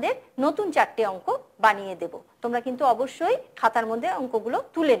কিন্তু তোমাদের নতুন 4টে অঙ্ক বানিয়ে দেব। তোমরা কিন্তু অবশ্যই খাতার মধ্যে অঙ্কগুলো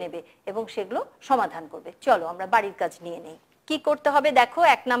তুলে নেবে এবং সেগুলো সমাধান করবে। চলো আমরা বাড়ির কাজ নিয়ে নেই। কি করতে হবে দেখো,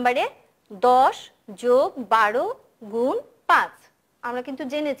 1 নম্বরে 10 যোগ 12 গুণ 5। আমরা কিন্তু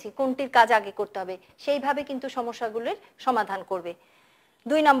জেনেছি কোনটির কাজ আগে করতে হবে, সেইভাবে কিন্তু সমস্যাগুলোর সমাধান করবে।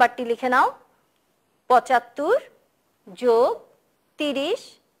 2 নম্বরটি লিখে নাও, 75 যোগ 30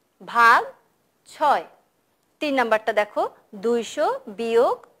 ভাগ 6। 3 নম্বরটা দেখো, 200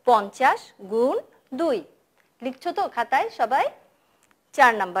 বিয়োগ 50 গুণ 2। লিখছো তো খাতায় সবাই?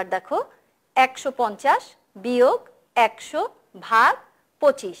 4 নম্বর দেখো, 150 বিয়োগ 100 ভাগ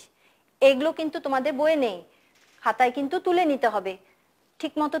 25। এগুলো কিন্তু তোমাদের বইয়ে নেই, খাতায় কিন্তু তুলে নিতে হবে।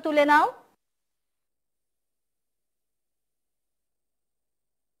 ঠিক মতো তুলে নাও।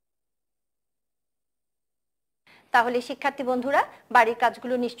 তাহলে শিক্ষার্থী বন্ধুরা, বাড়ির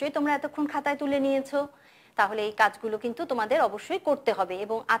কাজগুলো নিশ্চয়ই তোমরা এতক্ষণ খাতায় তুলে নিয়েছো। তাহলে এই কাজগুলো কিন্তু তোমাদের অবশ্যই করতে হবে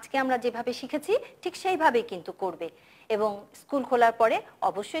এবং আজকে আমরা যেভাবে শিখেছি ঠিক সেইভাবেই কিন্তু করবে। এবং স্কুল খোলার পরে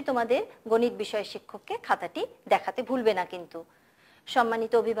অবশ্যই তোমাদের গণিত বিষয়ের শিক্ষককে খাতাটি দেখাতে ভুলবে না কিন্তু।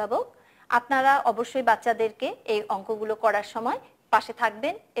 সম্মানিত অভিভাবক, আপনারা অবশ্যই বাচ্চাদেরকে এই অঙ্কগুলো করার সময় পাশে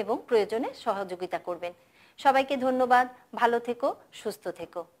থাকবেন এবং প্রয়োজনে সহযোগিতা করবেন। সবাইকে ধন্যবাদ। ভালো থেকো, সুস্থ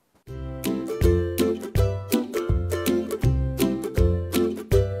থেকো।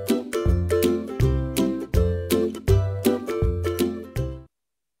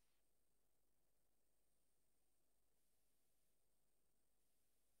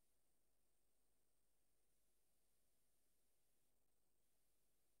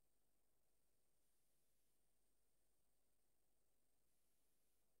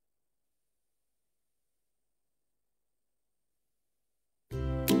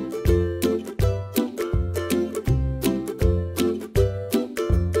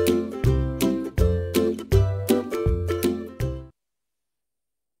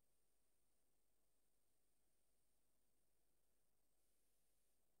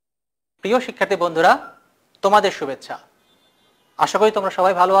 প্রিয় শিক্ষার্থী বন্ধুরা, তোমাদের শুভেচ্ছা। আশা করি তোমরা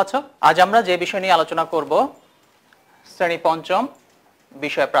সবাই ভালো আছো। আজ আমরা যে বিষয় নিয়ে আলোচনা করব, শ্রেণী 5ম,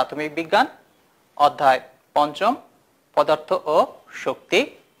 বিষয় প্রাথমিক বিজ্ঞান, অধ্যায় 5ম, পদার্থ ও শক্তি,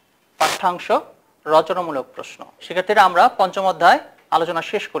 পাঠ্যাংশ রচনামূলক প্রশ্ন। শিক্ষার্থীরা, আমরা 5ম অধ্যায় আলোচনা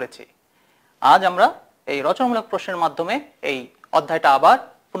শেষ করেছি। আজ আমরা এই রচনামূলক প্রশ্নের মাধ্যমে এই অধ্যায়টা আবার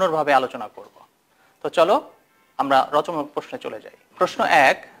পুনর্ভাবে আলোচনা করব। তো চলো আমরা রচনামূলক প্রশ্নে চলে যাই। প্রশ্ন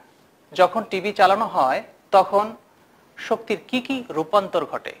 1, যখন টিভি চালানো হয় তখন শক্তির কি কি রূপান্তর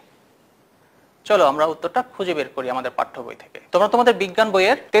ঘটে? চলো আমরা উত্তরটা খুঁজে বের করি আমাদের পাঠ্য বই থেকে। তোমরা তোমাদের বিজ্ঞান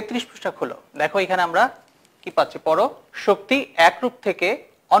বইয়ের 33 পৃষ্ঠা খুলো। দেখো এখানে আমরা কি পাচ্ছি, পড়ো। শক্তি এক রূপ থেকে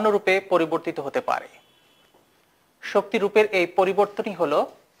অন্য রূপে পরিবর্তিত হতে পারে। শক্তি রূপের এই পরিবর্তনই হলো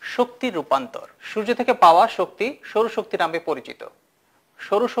শক্তির রূপান্তর। সূর্য থেকে পাওয়া শক্তি সৌরশক্তি নামে পরিচিত।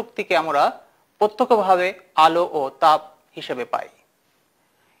 সৌরশক্তিকে আমরা প্রত্যক্ষভাবে আলো ও তাপ হিসেবে পাই।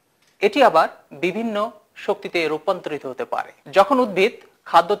 এটি আবার বিভিন্ন শক্তিতে রূপান্তরিত হতে পারে। যখন উদ্ভিদ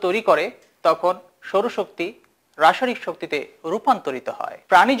খাদ্য তৈরি করে তখন সৌরশক্তি রাসায়নিক শক্তিতে রূপান্তরিত হয়।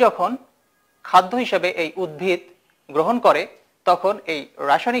 প্রাণী যখন খাদ্য হিসেবে এই উদ্ভিদ গ্রহণ করে তখন এই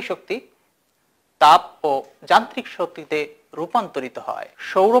রাসায়নিক শক্তি তাপ ও যান্ত্রিক শক্তিতে রূপান্তরিত হয়।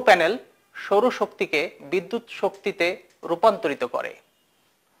 সৌর প্যানেল সৌরশক্তিকে বিদ্যুৎ শক্তিতে রূপান্তরিত করে।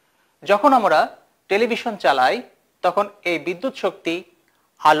 যখন আমরা টেলিভিশন চালাই তখন এই বিদ্যুৎ শক্তি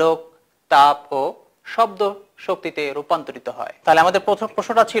আলোক, তাপ ও শব্দ শক্তিতে রূপান্তরিত হয়। তাহলে আমাদের প্রথম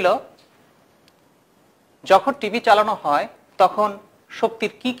প্রশ্নটা ছিল, যখন টিভি চালানো হয় তখন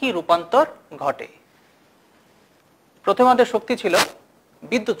শক্তির কি কি রূপান্তর ঘটে? প্রথমে আমাদের শক্তি ছিল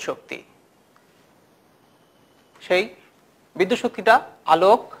বিদ্যুৎ শক্তি। সেই বিদ্যুৎ শক্তিটা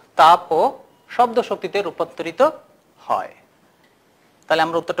আলোক, তাপ ও শব্দ শক্তিতে রূপান্তরিত হয়। তাহলে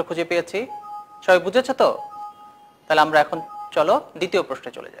আমরা উত্তরটা খুঁজে পেয়েছি। সবাই বুঝেছো তো? তাহলে আমরা এখন চলো দ্বিতীয়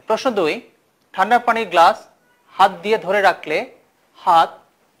প্রশ্নে চলে যাই। প্রশ্ন 2, ঠান্ডা পানির গ্লাস হাত দিয়ে ধরে রাখলে হাত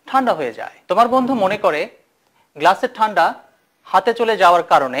ঠান্ডা হয়ে যায়। তোমার বন্ধু মনে করে গ্লাসের ঠান্ডা হাতে চলে যাওয়ার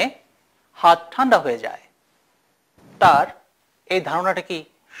কারণে হাত ঠান্ডা হয়ে যায়। তার এই ধারণাটা কি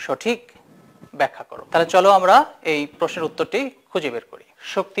সঠিক? ব্যাখ্যা করো। তাহলে চলো আমরা এই প্রশ্নের উত্তরটি খুঁজে বের করি।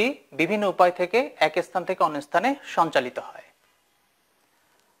 শক্তি বিভিন্ন উপায় থেকে এক স্থান থেকে অন্য স্থানে সঞ্চালিত হয়।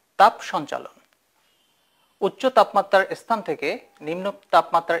 তাপ সঞ্চালন। উচ্চ তাপমাত্রার স্থান থেকে নিম্ন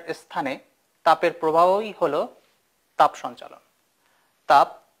তাপমাত্রার স্থানে তাপের প্রবাহই হলো তাপ সঞ্চালন। তাপ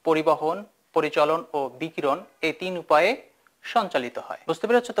পরিবহন, পরিচলন ও বিকিরণ এই 3 উপায়ে সঞ্চালিত হয়। বুঝতে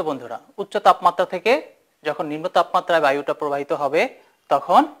পেরেছো তো বন্ধুরা? উচ্চ তাপমাত্রা থেকে যখন নিম্ন তাপমাত্রায় বায়ুটা প্রবাহিত হবে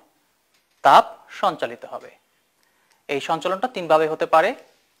তখন তাপ সঞ্চালিত হবে। এই সঞ্চালনটা 3 ভাবে হতে পারে,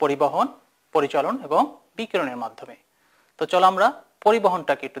 পরিবহন, পরিচলন এবং বিকিরণের মাধ্যমে। তো চলো আমরা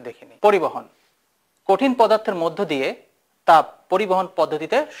পরিবহনটাকে একটু দেখে নিই। পরিবহন, কঠিন পদার্থের মধ্য দিয়ে তাপ পরিবহন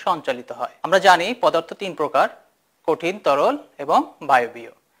পদ্ধতিতে সঞ্চালিত হয়। আমরা জানি পদার্থ 3 প্রকার, কঠিন, তরল এবং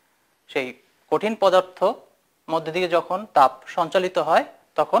বায়বীয়। সেই কঠিন পদার্থ মধ্য দিয়ে যখন তাপ সঞ্চালিত হয়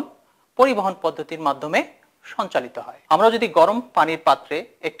তখন পরিবহন পদ্ধতির মাধ্যমে সঞ্চালিত হয়। আমরা যদি গরম পানির পাত্রে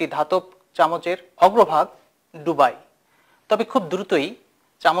একটি ধাতব চামচের অগ্রভাগ ডুবাই তবে খুব দ্রুতই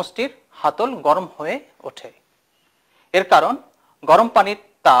চামচটির হাতল গরম হয়ে ওঠে। এর কারণ গরম পানির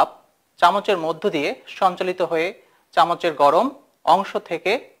তাপ চামচের মধ্য দিয়ে সঞ্চালিত হয়ে চামচের গরম অংশ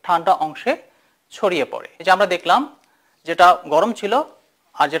থেকে ঠান্ডা অংশে ছড়িয়ে পড়ে। এই যে আমরা দেখলাম যেটা গরম ছিল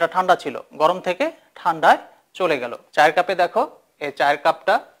আর যেটা ঠান্ডা ছিল, গরম থেকে ঠান্ডায় চলে গেল। চায়ের কাপে দেখো, এই চায়ের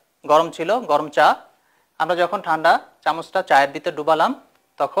কাপটা গরম ছিল, গরম চা। আমরা যখন ঠান্ডা চামচটা চায়ের ভিতরে ডুবালাম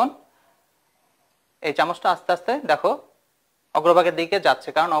তখন এই চামচটা আস্তে আস্তে দেখো অগ্রভাগের দিকে যাচ্ছে,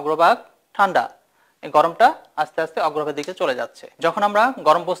 কারণ অগ্রভাগ ঠান্ডা। এই গরমটা আস্তে আস্তে অগ্রভাগের দিকে চলে যাচ্ছে। যখন আমরা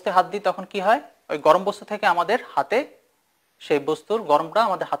গরম বস্তুতে হাত দিই তখন কি হয়, ওই গরম বস্তু থেকে আমাদের হাতে সেই বস্তুর গরমটা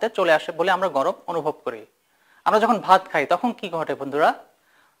আমাদের হাতে চলে আসে বলে আমরা গরম অনুভব করি। আমরা যখন ভাত খাই তখন কি ঘটে বন্ধুরা?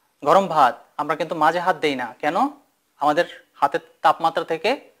 গরম ভাত আমরা কিন্তু মাঝে হাত দেই না। কেন? আমাদের হাতের তাপমাত্রা থেকে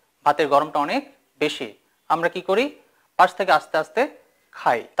ভাতের গরমটা অনেক বেশি। আমরা কি করি? পাশ থেকে আস্তে আস্তে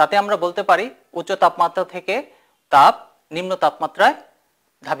খাই। তাতে আমরা বলতে পারি উচ্চ তাপমাত্রা থেকে তাপ নিম্ন তাপমাত্রায়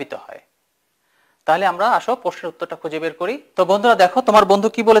ধাবিত হয়। তাহলে আমরা আসো প্রশ্নের উত্তরটা খুঁজে বের করি। তো বন্ধুরা দেখো, তোমার বন্ধু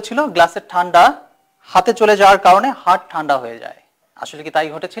কি বলেছিল? গ্লাসের ঠান্ডা হাতে চলে যাওয়ার কারণে হাত ঠান্ডা হয়ে যায়। আসলে কি তাই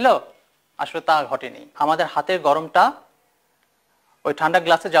ঘটেছিল? আসলে তা ঘটেনি। আমাদের হাতের গরমটা ওই ঠান্ডা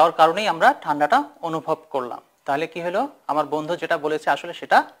গ্লাসে যাওয়ার কারণেই আমরা ঠান্ডাটা অনুভব করলাম। তাহলে কি হলো? আমার বন্ধু যেটা বলেছে আসলে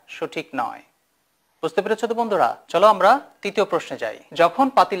সেটা সঠিক নয়। বুঝতে পেরেছো তো বন্ধুরা? চলো আমরা তৃতীয় প্রশ্নে যাই। যখন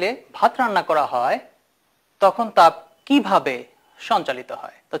পাতিলে ভাত রান্না করা হয় তখন তাপ কিভাবে সঞ্চালিত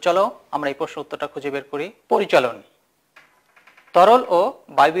হয়? তো চলো আমরা এই প্রশ্নের উত্তরটা খুঁজে বের করি। পরিচলন, তরল ও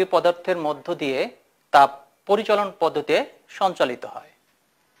বায়বীয় পদার্থের মধ্য দিয়ে তাপ পরিচলন পদ্ধতিতে সঞ্চালিত হয়।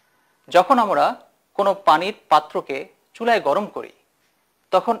 যখন আমরা কোনো পানির পাত্রকে চুলায় গরম করি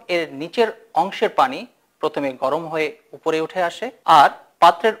তখন এর নিচের অংশের পানি প্রথমে গরম হয়ে উপরে উঠে আসে, আর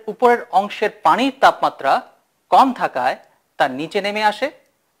পাত্রের উপরের অংশের পানির তাপমাত্রা কম থাকায় তা নিচে নেমে আসে,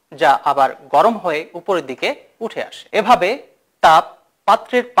 যা আবার গরম হয়ে উপরের দিকে উঠে আসে। এভাবে তাপ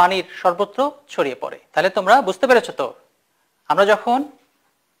পাত্রের পানির সর্বত্র ছড়িয়ে পড়ে। তাহলে তোমরা বুঝতে পেরেছো তো? আমরা যখন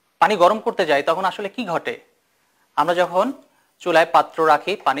পানি গরম করতে যাই তখন আসলে কি ঘটে? আমরা যখন চুলায় পাত্র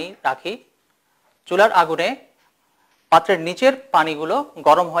রাখি, পানি রাখি, চুলার আগুনে পাত্রের নিচের পানিগুলো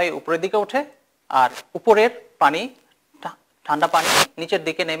গরম হয়ে উপরের দিকে ওঠে আর উপরের পানি ঠান্ডা পানি নিচের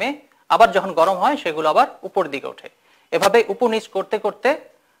দিকে নেমে আবার যখন গরম হয় সেগুলো আবার উপর দিকে ওঠে। এভাবে উপর নিচ করতে করতে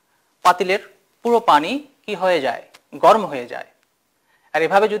পাতিলের পুরো পানি কি হয়ে যায়, গরম হয়ে যায়। আর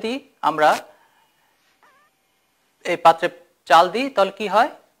এভাবে যদি আমরা এই পাত্রে চাল দিই তাহলে কি হয়,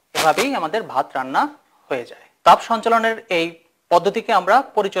 এভাবেই আমাদের ভাত রান্না হয়ে যায়। তাপ সঞ্চালনের এই পদ্ধতিকে আমরা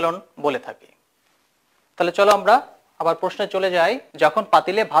পরিচলন বলে থাকি। তাহলে চলো আমরা আবার প্রশ্নে চলে যাই। যখন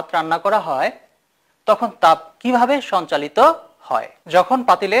পাতিলে ভাত রান্না করা হয় তখন তাপ কিভাবে সঞ্চালিত হয়? যখন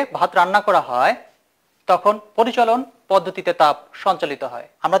পাতিলে ভাত রান্না করা হয় তখন পরিচলন পদ্ধতিতে তাপ সঞ্চালিত হয়।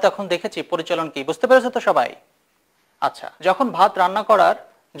 আমরা তো এখন দেখেছি পরিচলন কি, বুঝতে পেরেছো তো সবাই? আচ্ছা, যখন ভাত রান্না করার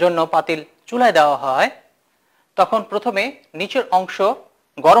জন্য পাতিল চুলায় দেওয়া হয় তখন প্রথমে নিচের অংশ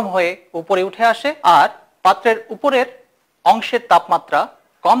গরম হয়ে উপরে উঠে আসে, আর পাত্রের উপরের অংশের তাপমাত্রা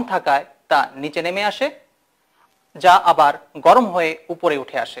কম থাকায় তা নিচে নেমে আসে, যা আবার গরম হয়ে উপরে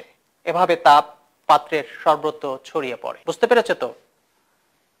উঠে আসে। এভাবে তাপ পাত্রের সর্বত্র ছড়িয়ে পড়ে। বুঝতে পেরেছো তো?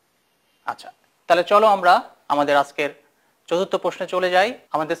 আচ্ছা, তাহলে চলো আমরা আমাদের আজকের চতুর্থ প্রশ্নে চলে যাই।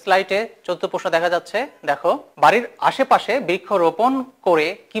 আমাদের স্লাইডে চতুর্থ প্রশ্ন দেখা যাচ্ছে। দেখো, বাড়ির আশেপাশে বৃক্ষ রোপণ করে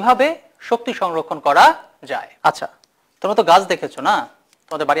কিভাবে শক্তি সংরক্ষণ করা যায়? আচ্ছা, তোমরা তো গাছ দেখেছো না?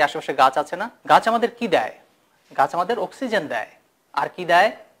 তোমাদের বাড়ির আশেপাশে গাছ আছে না? গাছ আমাদের কি দেয়? গাছ আমাদের অক্সিজেন দেয়। আর কি দেয়?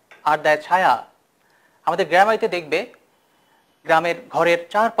 আর দেয় ছায়া। আমাদের গ্রাম বাড়িতে দেখবে গ্রামের ঘরের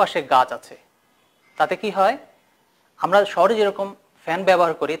চারপাশে গাছ আছে। তাতে কি হয়, আমরা শহরে যেরকম ফ্যান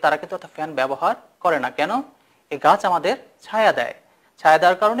ব্যবহার করি তারা কিন্তু অত ফ্যান ব্যবহার করে না। কেন? এই গাছ আমাদের ছায়া দেয়। ছায়া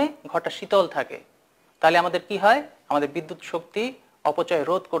দেওয়ার কারণে ঘরটা শীতল থাকে। তাহলে আমাদের কি হয়, আমাদের বিদ্যুৎ শক্তি অপচয়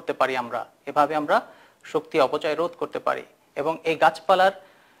রোধ করতে পারি আমরা। এভাবে আমরা শক্তি অপচয় রোধ করতে পারি এবং এই গাছপালার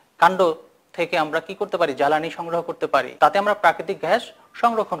কাণ্ড থেকে আমরা কি করতে পারি, জ্বালানি সংগ্রহ করতে পারি। তাতে আমরা প্রাকৃতিক গ্যাস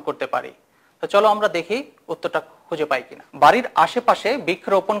সংরক্ষণ করতে পারি। তো চলো আমরা দেখি উত্তরটা খুঁজে পাই কিনা। বাড়ির আশেপাশে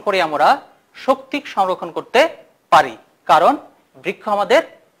বৃক্ষরোপণ করে আমরা শক্তি সংরক্ষণ করতে পারি, কারণ বৃক্ষ আমাদের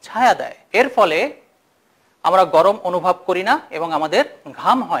ছায়া দেয়। এর ফলে আমরা গরম অনুভব করি না এবং আমাদের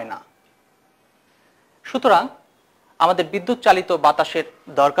ঘাম হয় না। সুতরাং আমাদের বিদ্যুৎ চালিত বাতাসের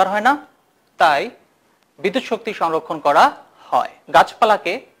দরকার হয় না, তাই বিদ্যুৎ শক্তি সংরক্ষণ করা হয়।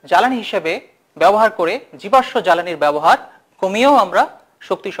 গাছপালাকে জ্বালানি হিসেবে ব্যবহার করে জীবাশ্ম জ্বালানির ব্যবহার কমিয়েও আমরা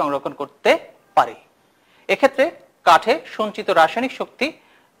শক্তি সংরক্ষণ করতে পারি। এক্ষেত্রে কাঠে সঞ্চিত রাসায়নিক শক্তি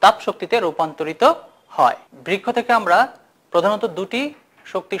তাপ শক্তিতে রূপান্তরিত হয়। বৃক্ষ থেকে আমরা প্রধানত দুটি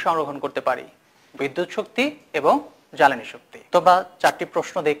শক্তি সংরক্ষণ করতে পারি, বিদ্যুৎ শক্তি এবং জ্বালানি শক্তি। তোমরা চারটি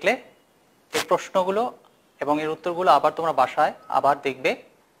প্রশ্ন দেখলে, এই প্রশ্নগুলো এবং এর উত্তরগুলো আবার তোমরা বাসায় আবার দেখবে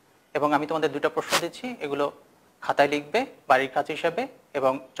এবং আমি তোমাদের দুটো প্রশ্ন দিচ্ছি, এগুলো খাতায় লিখবে বাড়ির কাজ হিসেবে,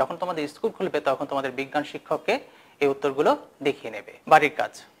 এবং যখন তোমাদের স্কুল খুলবে তখন তোমাদের বিজ্ঞান শিক্ষককে এই উত্তরগুলো দেখিয়ে নেবে। বাড়ির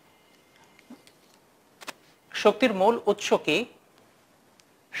কাজ। শক্তির মূল উৎস কি?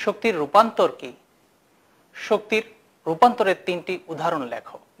 শক্তির রূপান্তর কি? শক্তির রূপান্তরের তিনটি উদাহরণ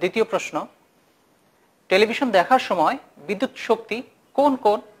লেখো। দ্বিতীয় প্রশ্ন, টেলিভিশন দেখার সময় বিদ্যুৎ শক্তি কোন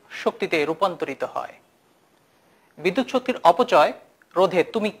কোন শক্তিতে রূপান্তরিত হয়? বিদ্যুৎ শক্তির অপচয় রোধে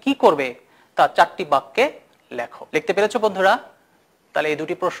তুমি কি করবে তা চারটি বাক্যে লেখো। লিখতে পেরেছো বন্ধুরা? তাহলে এই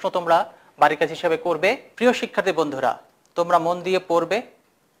দুটি প্রশ্ন তোমরা বাড়ির কাজ হিসেবে করবে। প্রিয় শিক্ষার্থী বন্ধুরা, তোমরা মন দিয়ে পড়বে,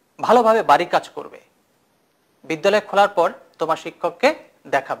 ভালোভাবে বাড়ির কাজ করবে। বিদ্যালয় খোলার পর তোমার শিক্ষককে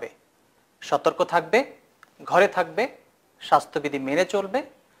দেখাবে। সতর্ক থাকবে, ঘরে থাকবে, স্বাস্থ্যবিধি মেনে চলবে।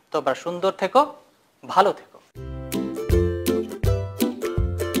 তোমরা সুন্দর থেকো, ভালো থেকো।